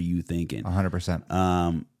 what were you thinking? 100%.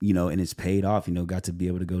 And it's paid off. Got to be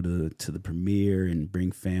able to go to the premiere and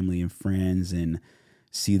bring family and friends and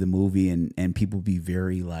see the movie, and people be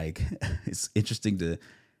very like, it's interesting to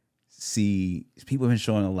see. People have been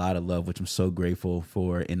showing a lot of love, which I'm so grateful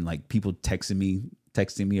for, and like people texting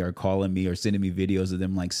me or calling me or sending me videos of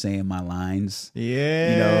them like saying my lines.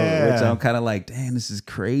 Yeah. Which I'm kind of like, damn, this is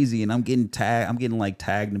crazy. And I'm getting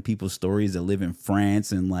tagged in people's stories that live in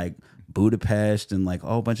France and like Budapest and like a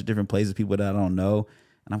whole bunch of different places, people that I don't know.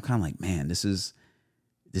 And I'm kind of like, man, this is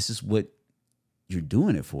what you're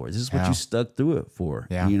doing it for. This is what you stuck through it for.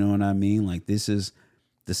 Yeah. You know what I mean? Like, this is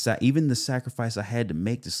even the sacrifice I had to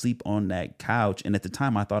make to sleep on that couch. And at the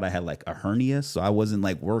time I thought I had like a hernia, so I wasn't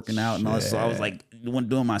like working out and all that. So I was like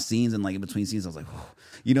doing my scenes, and like in between scenes I was like, oh,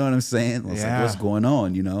 you know what I'm saying? I was like, what's going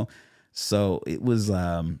on? So it was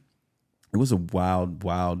a wild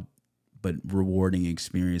but rewarding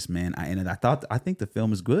experience, man. I think the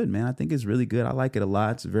film is good, man. I think it's really good. I like it a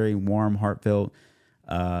lot. It's a very warm, heartfelt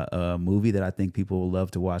movie that I think people will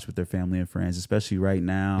love to watch with their family and friends, especially right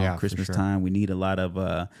now, Christmas time. We need a lot of.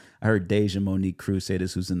 I heard Deja Monique Cruz say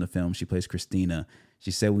this, who's in the film. She plays Christina.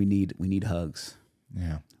 She said we need hugs.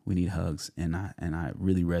 Yeah, we need hugs, and I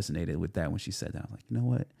really resonated with that when she said that. I was like, you know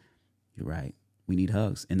what, you're right. We need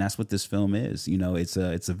hugs, and that's what this film is. It's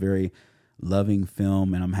a very loving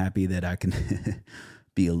film, and I'm happy that I can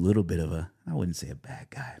be a little bit of I wouldn't say a bad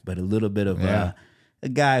guy, but a little bit of a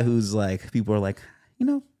guy who's like, people are like, I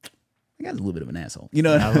got a little bit of an asshole. You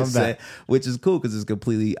know what I'm saying? Which is cool because it's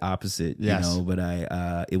completely opposite. Yes. But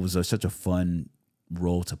it was such a fun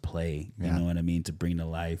role to play. You know what I mean? To bring to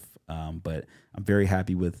life. But I'm very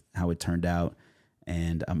happy with how it turned out,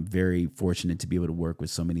 and I'm very fortunate to be able to work with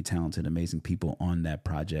so many talented, amazing people on that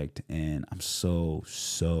project. And I'm so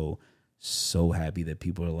happy that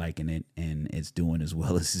people are liking it, and it's doing as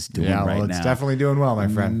well as it's doing right now. It's definitely doing well, my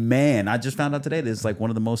friend. Man, I just found out today that it's like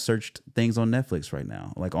one of the most searched things on Netflix right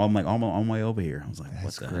now. Like, on my way over here, I was like,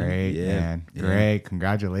 "That's what the great, hell? man! Great,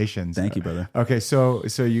 congratulations! Thank you, brother." Okay, so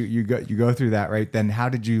you go through that, right? Then how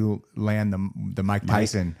did you land the Mike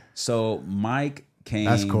Tyson? So Mike came.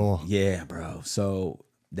 That's cool. Yeah, bro. So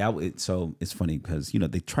it's funny because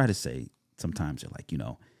they try to say sometimes they're like,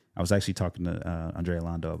 I was actually talking to Andrea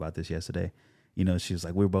Londo about this yesterday. She was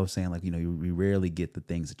like, we were both saying like, we rarely get the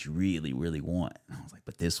things that you really, really want. And I was like,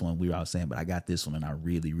 but this one, we were all saying, but I got this one and I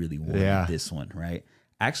really, really wanted this one, right?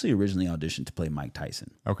 I actually originally auditioned to play Mike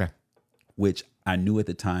Tyson. Okay. Which I knew at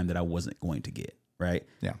the time that I wasn't going to get, right?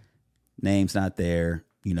 Yeah. Name's not there,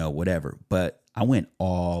 whatever. But I went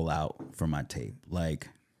all out for my tape. Like,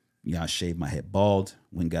 I shaved my head bald,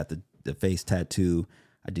 went and got the face tattoo.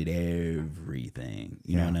 I did everything.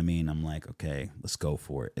 You know what I mean? I'm like, okay, let's go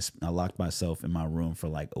for it. I locked myself in my room for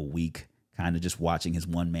like a week, kind of just watching his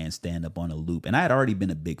one man stand up on a loop. And I had already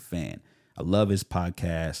been a big fan. I love his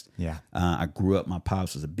podcast. Yeah. I grew up, my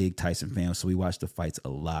pops was a big Tyson fan, so we watched the fights a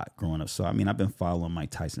lot growing up. So, I mean, I've been following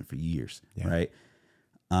Mike Tyson for years, right?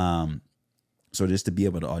 So just to be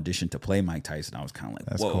able to audition to play Mike Tyson, I was kind of like,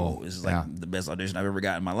 That's whoa, cool. This is like the best audition I've ever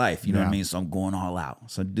got in my life. You know what I mean? So I'm going all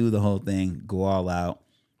out. So do the whole thing, go all out.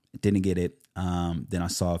 Didn't get it. Then I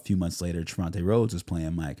saw a few months later, Trevante Rhodes was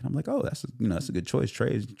playing Mike, and I'm like, oh, that's a good choice.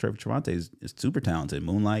 Trevante is super talented.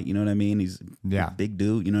 Moonlight, you know what I mean? He's a big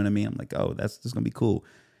dude, you know what I mean? I'm like, oh, that's gonna be cool.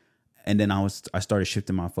 And then I started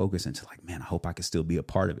shifting my focus into like, man, I hope I can still be a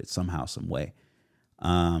part of it somehow, some way.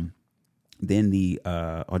 Then the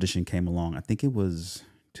audition came along. I think it was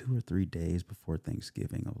 2 or 3 days before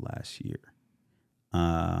Thanksgiving of last year,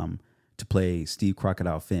 to play Steve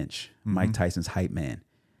Crocodile Finch, Mike Tyson's hype man.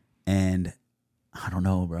 And I don't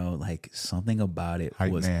know, bro, like something about it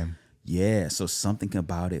Hype was, man. yeah. So something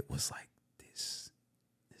about it was like, this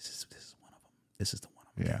is one of them. This is the one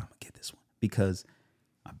I'm gonna get this one, because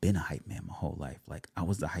I've been a hype man my whole life. Like I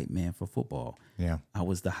was the hype man for football. Yeah. I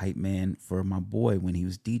was the hype man for my boy when he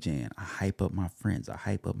was DJing. I hype up my friends. I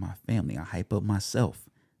hype up my family. I hype up myself.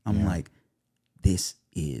 I'm like,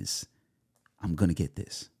 I'm going to get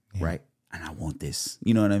this, right? And I want this.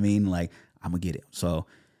 You know what I mean? Like, I'm going to get it. So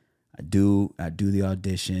I do the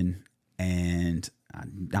audition and I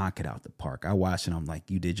knock it out the park. I watch it. I'm like,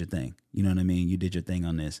 you did your thing. You know what I mean? You did your thing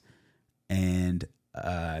on this. And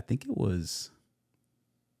I think it was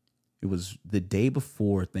the day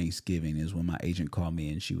before Thanksgiving is when my agent called me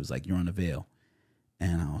and she was like, you're on the Veil.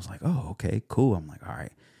 And I was like, oh, okay, cool. I'm like, all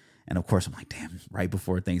right. And of course, I'm like, damn, right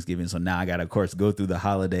before Thanksgiving. So now I got to, of course, go through the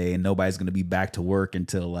holiday and nobody's going to be back to work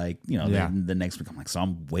until like, you know, the next week. I'm like, so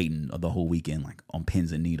I'm waiting the whole weekend, like on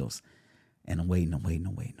pins and needles. And I'm waiting.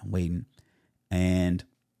 And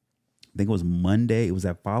I think it was Monday. It was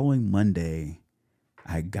that following Monday.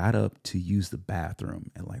 I got up to use the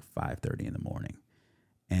bathroom at like 5:30 in the morning.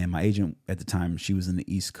 And my agent at the time, she was in the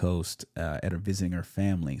East Coast at her visiting her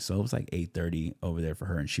family. So it was like 8:30 over there for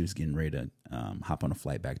her. And she was getting ready to hop on a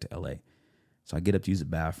flight back to LA. So I get up to use the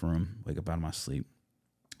bathroom, wake up out of my sleep.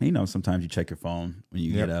 And, you know, sometimes you check your phone when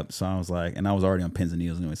you get up. So I was like, and I was already on pins and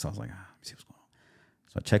needles anyway. So I was like, let me see what's going on.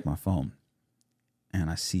 So I check my phone and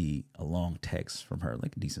I see a long text from her,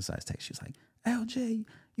 like a decent sized text. She's like, LJ,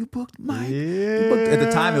 you booked Mike. You booked, at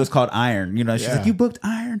the time, it was called Iron. You know, she's like, you booked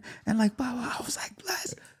Iron. And like, blah, blah. I was like,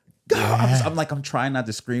 let's go. I'm trying not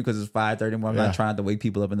to scream because it's 5:30. I'm not trying to wake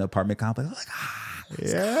people up in the apartment complex. I'm like,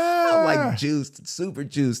 let's go. I'm like juiced, super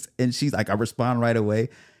juiced. And she's like, I respond right away.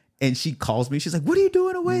 And she calls me. She's like, what are you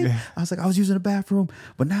doing awake? I was like, I was using the bathroom,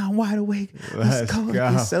 but now I'm wide awake. Let's go.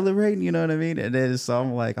 Let's celebrating. You know what I mean? And then so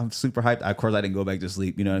I'm like, I'm super hyped. Of course, I didn't go back to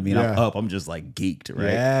sleep. You know what I mean? I'm up. I'm just like geeked,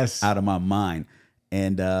 right? Yes. Out of my mind.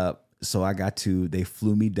 And so they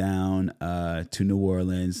flew me down to New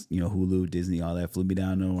Orleans, you know, Hulu, Disney, all that, flew me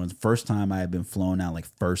down to New Orleans. First time I had been flown out like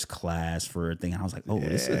first class for a thing. I was like, oh,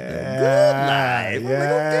 this is the good life.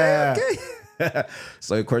 I'm like, okay.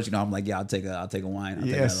 So of course, you know, I'm like, yeah, I'll take a wine. I'll take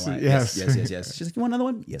another wine. Yes. She's like, you want another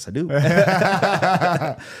one? Yes, I do.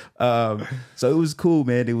 So it was cool,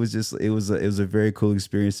 man. It was a very cool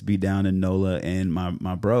experience to be down in NOLA. And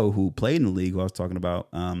my bro who played in the league, who I was talking about,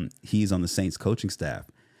 he's on the Saints coaching staff.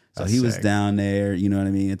 So he was down there, you know what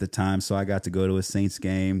I mean, at the time. So I got to go to a Saints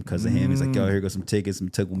game because of him. He's like, yo, here goes some tickets.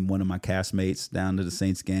 And took one of my castmates down to the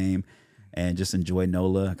Saints game and just enjoy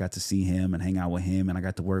NOLA. I got to see him and hang out with him. And I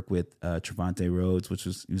got to work with Trevante Rhodes, which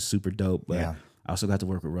was super dope. But I also got to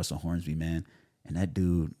work with Russell Hornsby, man. And that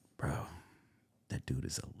dude, bro, that dude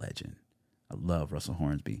is a legend. I love Russell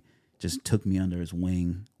Hornsby. Just took me under his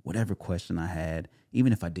wing. Whatever question I had,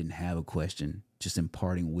 even if I didn't have a question, just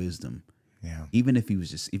imparting wisdom. Yeah. Even if we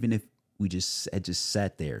just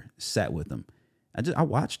sat with him. I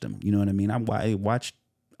watched him. You know what I mean? I watched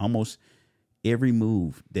almost every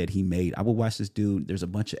move that he made. I would watch this dude. There's a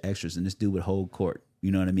bunch of extras, and this dude would hold court. You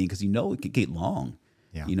know what I mean? Because it could get long.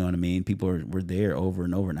 Yeah. You know what I mean? People were there over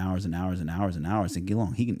and over and hours and hours and hours and hours and get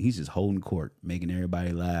long. He's just holding court, making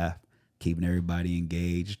everybody laugh, keeping everybody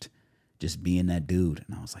engaged, just being that dude.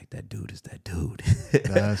 And I was like, that dude is that dude.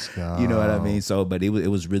 Let's go. You know what I mean? So, but it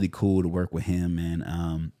was really cool to work with him,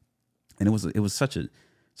 and it was such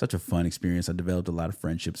a fun experience. I developed a lot of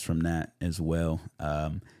friendships from that as well.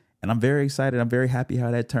 And I'm very excited. I'm very happy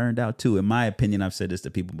how that turned out too. In my opinion, I've said this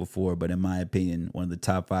to people before, but in my opinion, one of the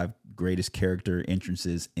top 5 greatest character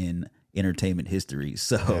entrances in entertainment history.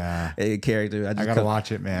 So character, I gotta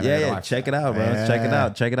watch it, man. Check it out, bro. Yeah.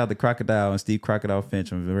 Check it out. The Crocodile and Steve Crocodile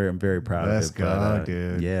Finch. I'm very proud of it. Let's go,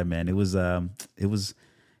 dude. Yeah, man. It was a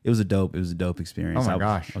dope experience. Oh my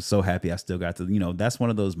gosh. I was so happy I still got to, you know, that's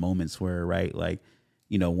one of those moments where, right, like,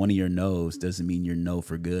 you know, one of your no's doesn't mean you're no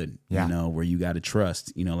for good, you know, where you got to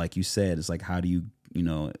trust, you know, like you said, it's like, how do you, you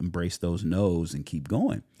know, embrace those no's and keep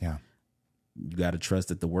going? Yeah. You got to trust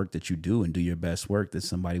that the work that you do and do your best work, that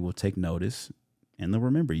somebody will take notice and they'll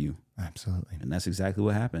remember you. Absolutely. And that's exactly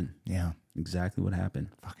what happened. Yeah. Exactly what happened.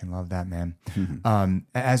 Fucking love that, man.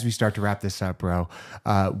 As we start to wrap this up, bro,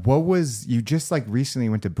 what was, you just like recently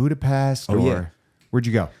went to Budapest? Oh, yeah. Where'd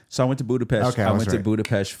you go? So I went to Budapest. Okay, I I was went to right.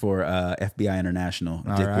 Budapest for FBI International,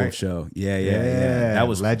 Dick right. Wolf show. Yeah. Yeah, That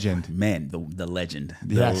was legend. Man, the legend.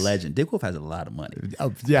 The Yes. legend. Dick Wolf has a lot of money.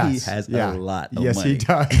 Oh, yes. He has Yeah. a lot of Yes, money. he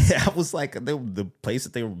does. I was like, the place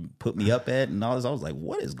that they put me up at and all this, I was like,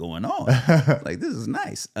 what is going on? Like, this is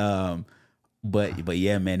nice. But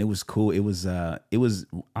yeah, man, it was cool. It was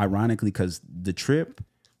ironically because the trip,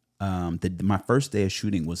 my first day of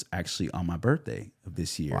shooting was actually on my birthday of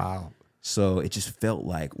this year. Wow. So it just felt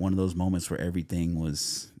like one of those moments where everything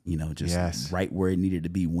was, just Yes. right where it needed to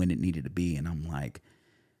be when it needed to be. And I'm like,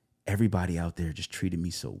 everybody out there just treated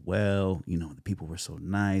me so well. The people were so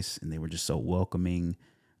nice and they were just so welcoming.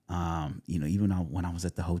 Even when I was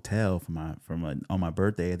at the hotel on my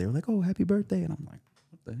birthday, they were like, "Oh, happy birthday!" And I'm like,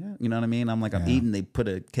 "What the hell?" You know what I mean? I'm like, I'm eating. They put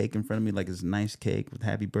a cake in front of me, like it's a nice cake with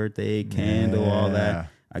happy birthday, candle, all Yeah. that.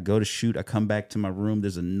 I go to shoot. I come back to my room.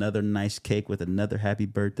 There's another nice cake with another happy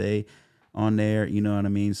birthday on there. You know what I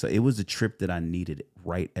mean? So it was a trip that I needed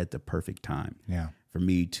right at the perfect time. Yeah. For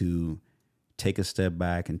me to take a step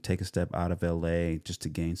back and take a step out of LA just to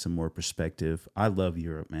gain some more perspective. I love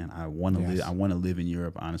Europe, man. I want to Yes. live. I want to live in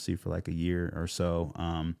Europe, honestly, for like a year or so.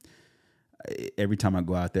 Every time I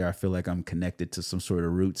go out there, I feel like I'm connected to some sort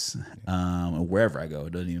of roots. Or wherever I go,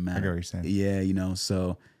 it doesn't even matter. I get what you're saying. Yeah,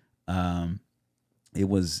 So, it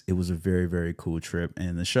was a very, very cool trip,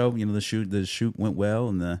 and the show, the shoot went well,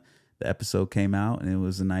 and the episode came out, and it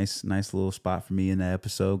was a nice little spot for me in that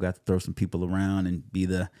episode. Got to throw some people around and be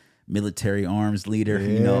the military arms leader,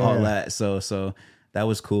 all that. So that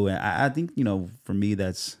was cool. And I think, for me,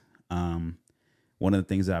 that's one of the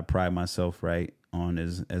things that I pride myself on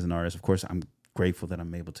as an artist. Of course, I'm grateful that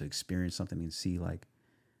I'm able to experience something and see like,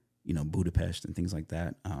 Budapest and things like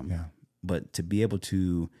that. But to be able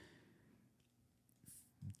to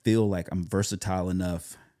feel like I'm versatile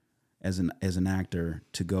enough as an actor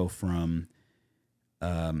to go from,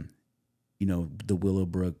 the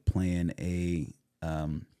Willowbrook playing a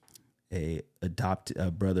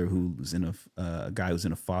brother who's in a guy who's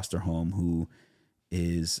in a foster home who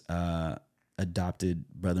is adopted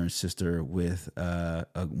brother and sister with a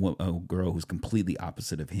girl who's completely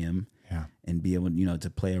opposite of him. Yeah. And be able, to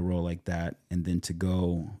play a role like that, and then to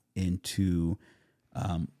go into,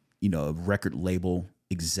 a record label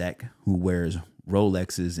exec who wears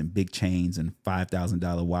Rolexes and big chains and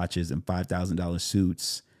 $5,000 watches and $5,000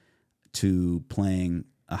 suits, to playing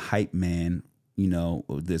a hype man,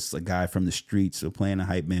 a guy from the streets, so playing a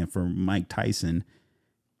hype man for Mike Tyson,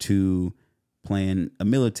 to playing a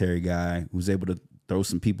military guy who's able to throw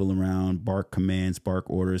some people around, bark commands, bark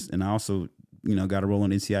orders. And I also, got a role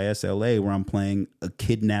on NCIS LA where I'm playing a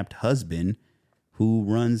kidnapped husband who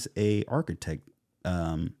runs a architect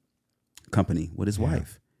company with his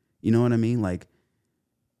wife. You know what I mean? Like,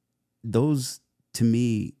 those, to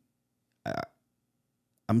me,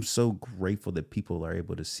 I'm so grateful that people are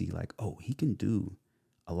able to see like, oh, he can do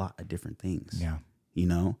a lot of different things. Yeah.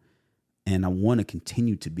 And I want to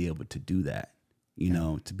continue to be able to do that,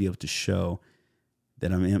 to be able to show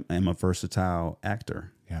that I'm a versatile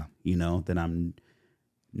actor. Yeah. That I'm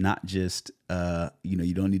not just,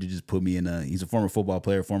 you don't need to just put me in he's a former football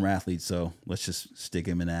player, former athlete, so let's just stick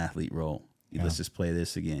him in an athlete role. Yeah. Let's just play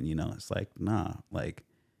this again. It's like, nah, like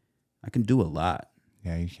I can do a lot.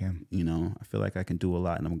 Yeah, you can. I feel like I can do a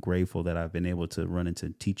lot, and I'm grateful that I've been able to run into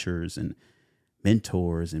teachers and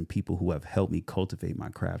mentors and people who have helped me cultivate my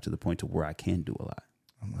craft to the point to where I can do a lot.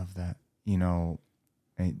 I love that.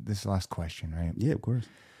 This is the last question, right? Yeah, of course.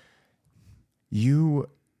 You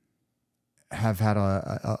have had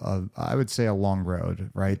I would say a long road,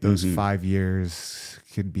 right? Those 5 years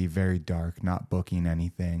could be very dark, not booking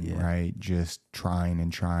anything, right? Just trying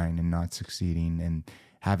and not succeeding, and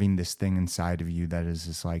having this thing inside of you that is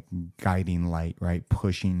this like guiding light, right?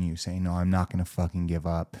 Pushing you, saying, no, I'm not going to fucking give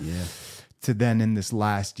up. Yeah. To then in this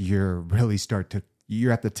last year, really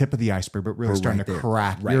you're at the tip of the iceberg, but really starting to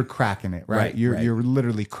crack. Right. You're cracking it, right? You're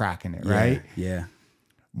literally cracking it, right? Yeah.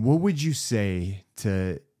 What would you say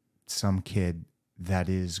to some kid that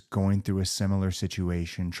is going through a similar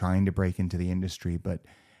situation, trying to break into the industry, but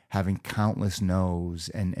having countless no's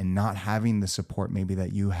and not having the support maybe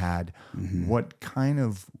that you had? What kind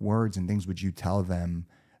of words and things would you tell them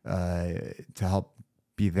to help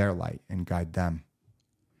be their light and guide them?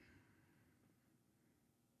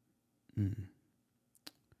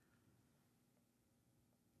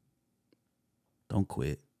 Don't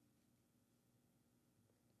quit.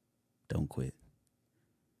 Don't quit.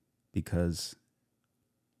 Because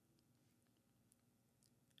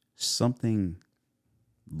something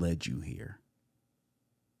led you here,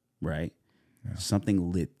 right? Yeah.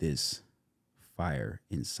 Something lit this fire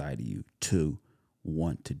inside of you to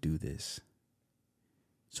want to do this.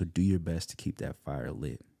 So do your best to keep that fire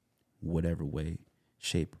lit, whatever way,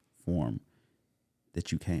 shape, form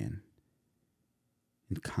that you can.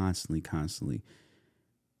 And constantly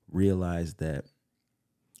realize that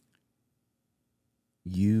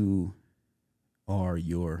you are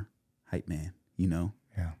your hype man, you know?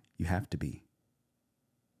 Yeah. You have to be.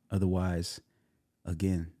 Otherwise,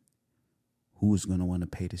 again, who's going to want to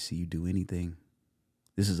pay to see you do anything?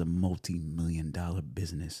 This is a multi-million-dollar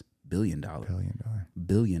business. Billion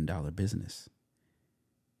dollar business.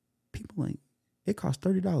 People ain't. It costs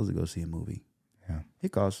 $30 to go see a movie. Yeah.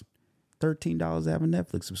 It costs $13 to have a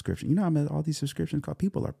Netflix subscription. You know how much all these subscriptions cost?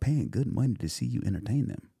 People are paying good money to see you entertain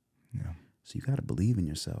them. Yeah. So you got to believe in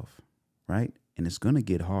yourself, right? And it's going to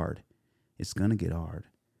get hard. It's going to get hard.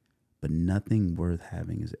 But nothing worth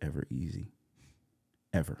having is ever easy.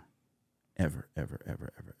 Ever. Ever, ever,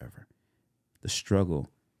 ever, ever, ever. The struggle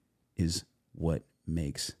is what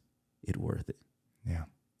makes it worth it. Yeah.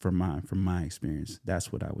 From my experience,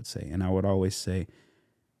 that's what I would say. And I would always say,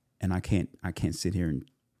 and I can't sit here and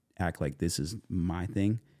act like this is my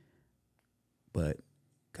thing, but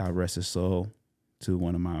God rest his soul to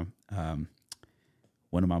one of my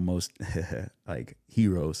most like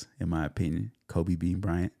heroes, in my opinion, Kobe Bean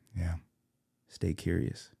Bryant. Yeah. Stay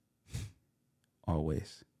curious.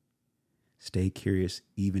 Always. Stay curious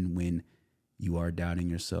even when you are doubting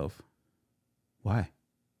yourself. Why?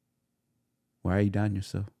 Why are you doubting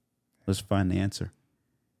yourself? Let's find the answer.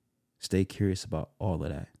 Stay curious about all of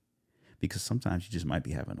that. Because sometimes you just might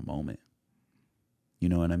be having a moment. You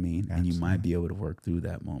know what I mean? Absolutely. And you might be able to work through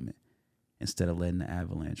that moment instead of letting the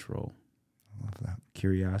avalanche roll. I love that.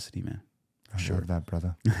 Curiosity, man. I love that,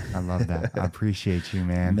 brother. I love that. I appreciate you,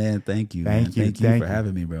 man. Man, thank you. Thank you. Thank you for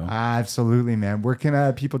having me, bro. Absolutely, man. Where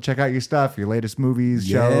can people check out your stuff, your latest movies,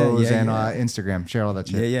 shows, and Instagram? Share all that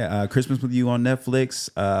shit. Yeah. Christmas with You on Netflix.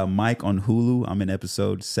 Mike on Hulu. I'm in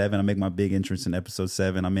episode 7. I make my big entrance in episode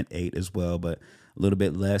 7. I'm in 8 as well, but a little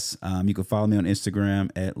bit less. You can follow me on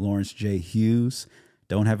Instagram at Lawrence J. Hughes.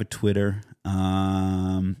 Don't have a Twitter.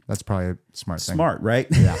 That's probably a smart thing. Smart, right?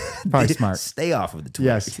 Yeah, probably smart. Stay off of the Twitter.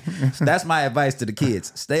 Yes. So that's my advice to the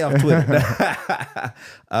kids. Stay off Twitter.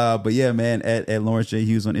 But yeah, man, at Lawrence J.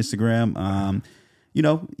 Hughes on Instagram.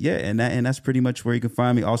 And that's pretty much where you can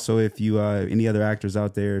find me. Also, if you any other actors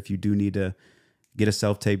out there, if you do need to get a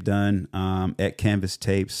self-tape done, at Canvas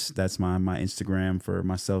Tapes, that's my Instagram for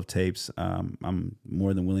my self-tapes. I'm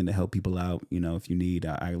more than willing to help people out. You know, if you need,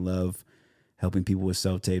 I love helping people with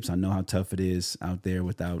self-tapes. I know how tough it is out there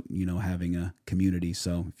without, having a community.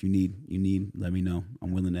 So if you need, let me know.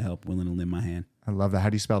 I'm willing to help, willing to lend my hand. I love that. How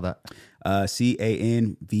do you spell that?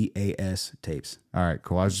 CANVAS tapes. All right,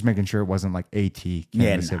 cool. I was just making sure it wasn't like AT.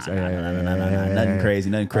 Canvas Tapes. Nothing crazy.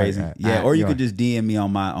 Right. Yeah, or you could just DM me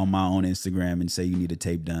on my own Instagram and say you need a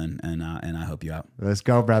tape done, and I help you out. Let's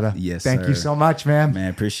go, brother. Yes, Thank you sir. so much, man.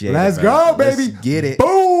 Man, appreciate Let's it. Let's go, baby. Let's get it.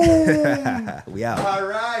 Boom. We out. All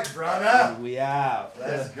right, brother. We out.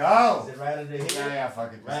 Let's go. Is it right into here? Yeah,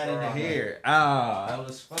 fuck it. Right into here. Oh, that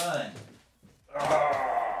was fun. Oh,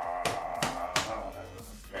 that was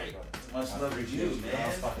great. Much love to you,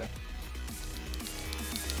 man.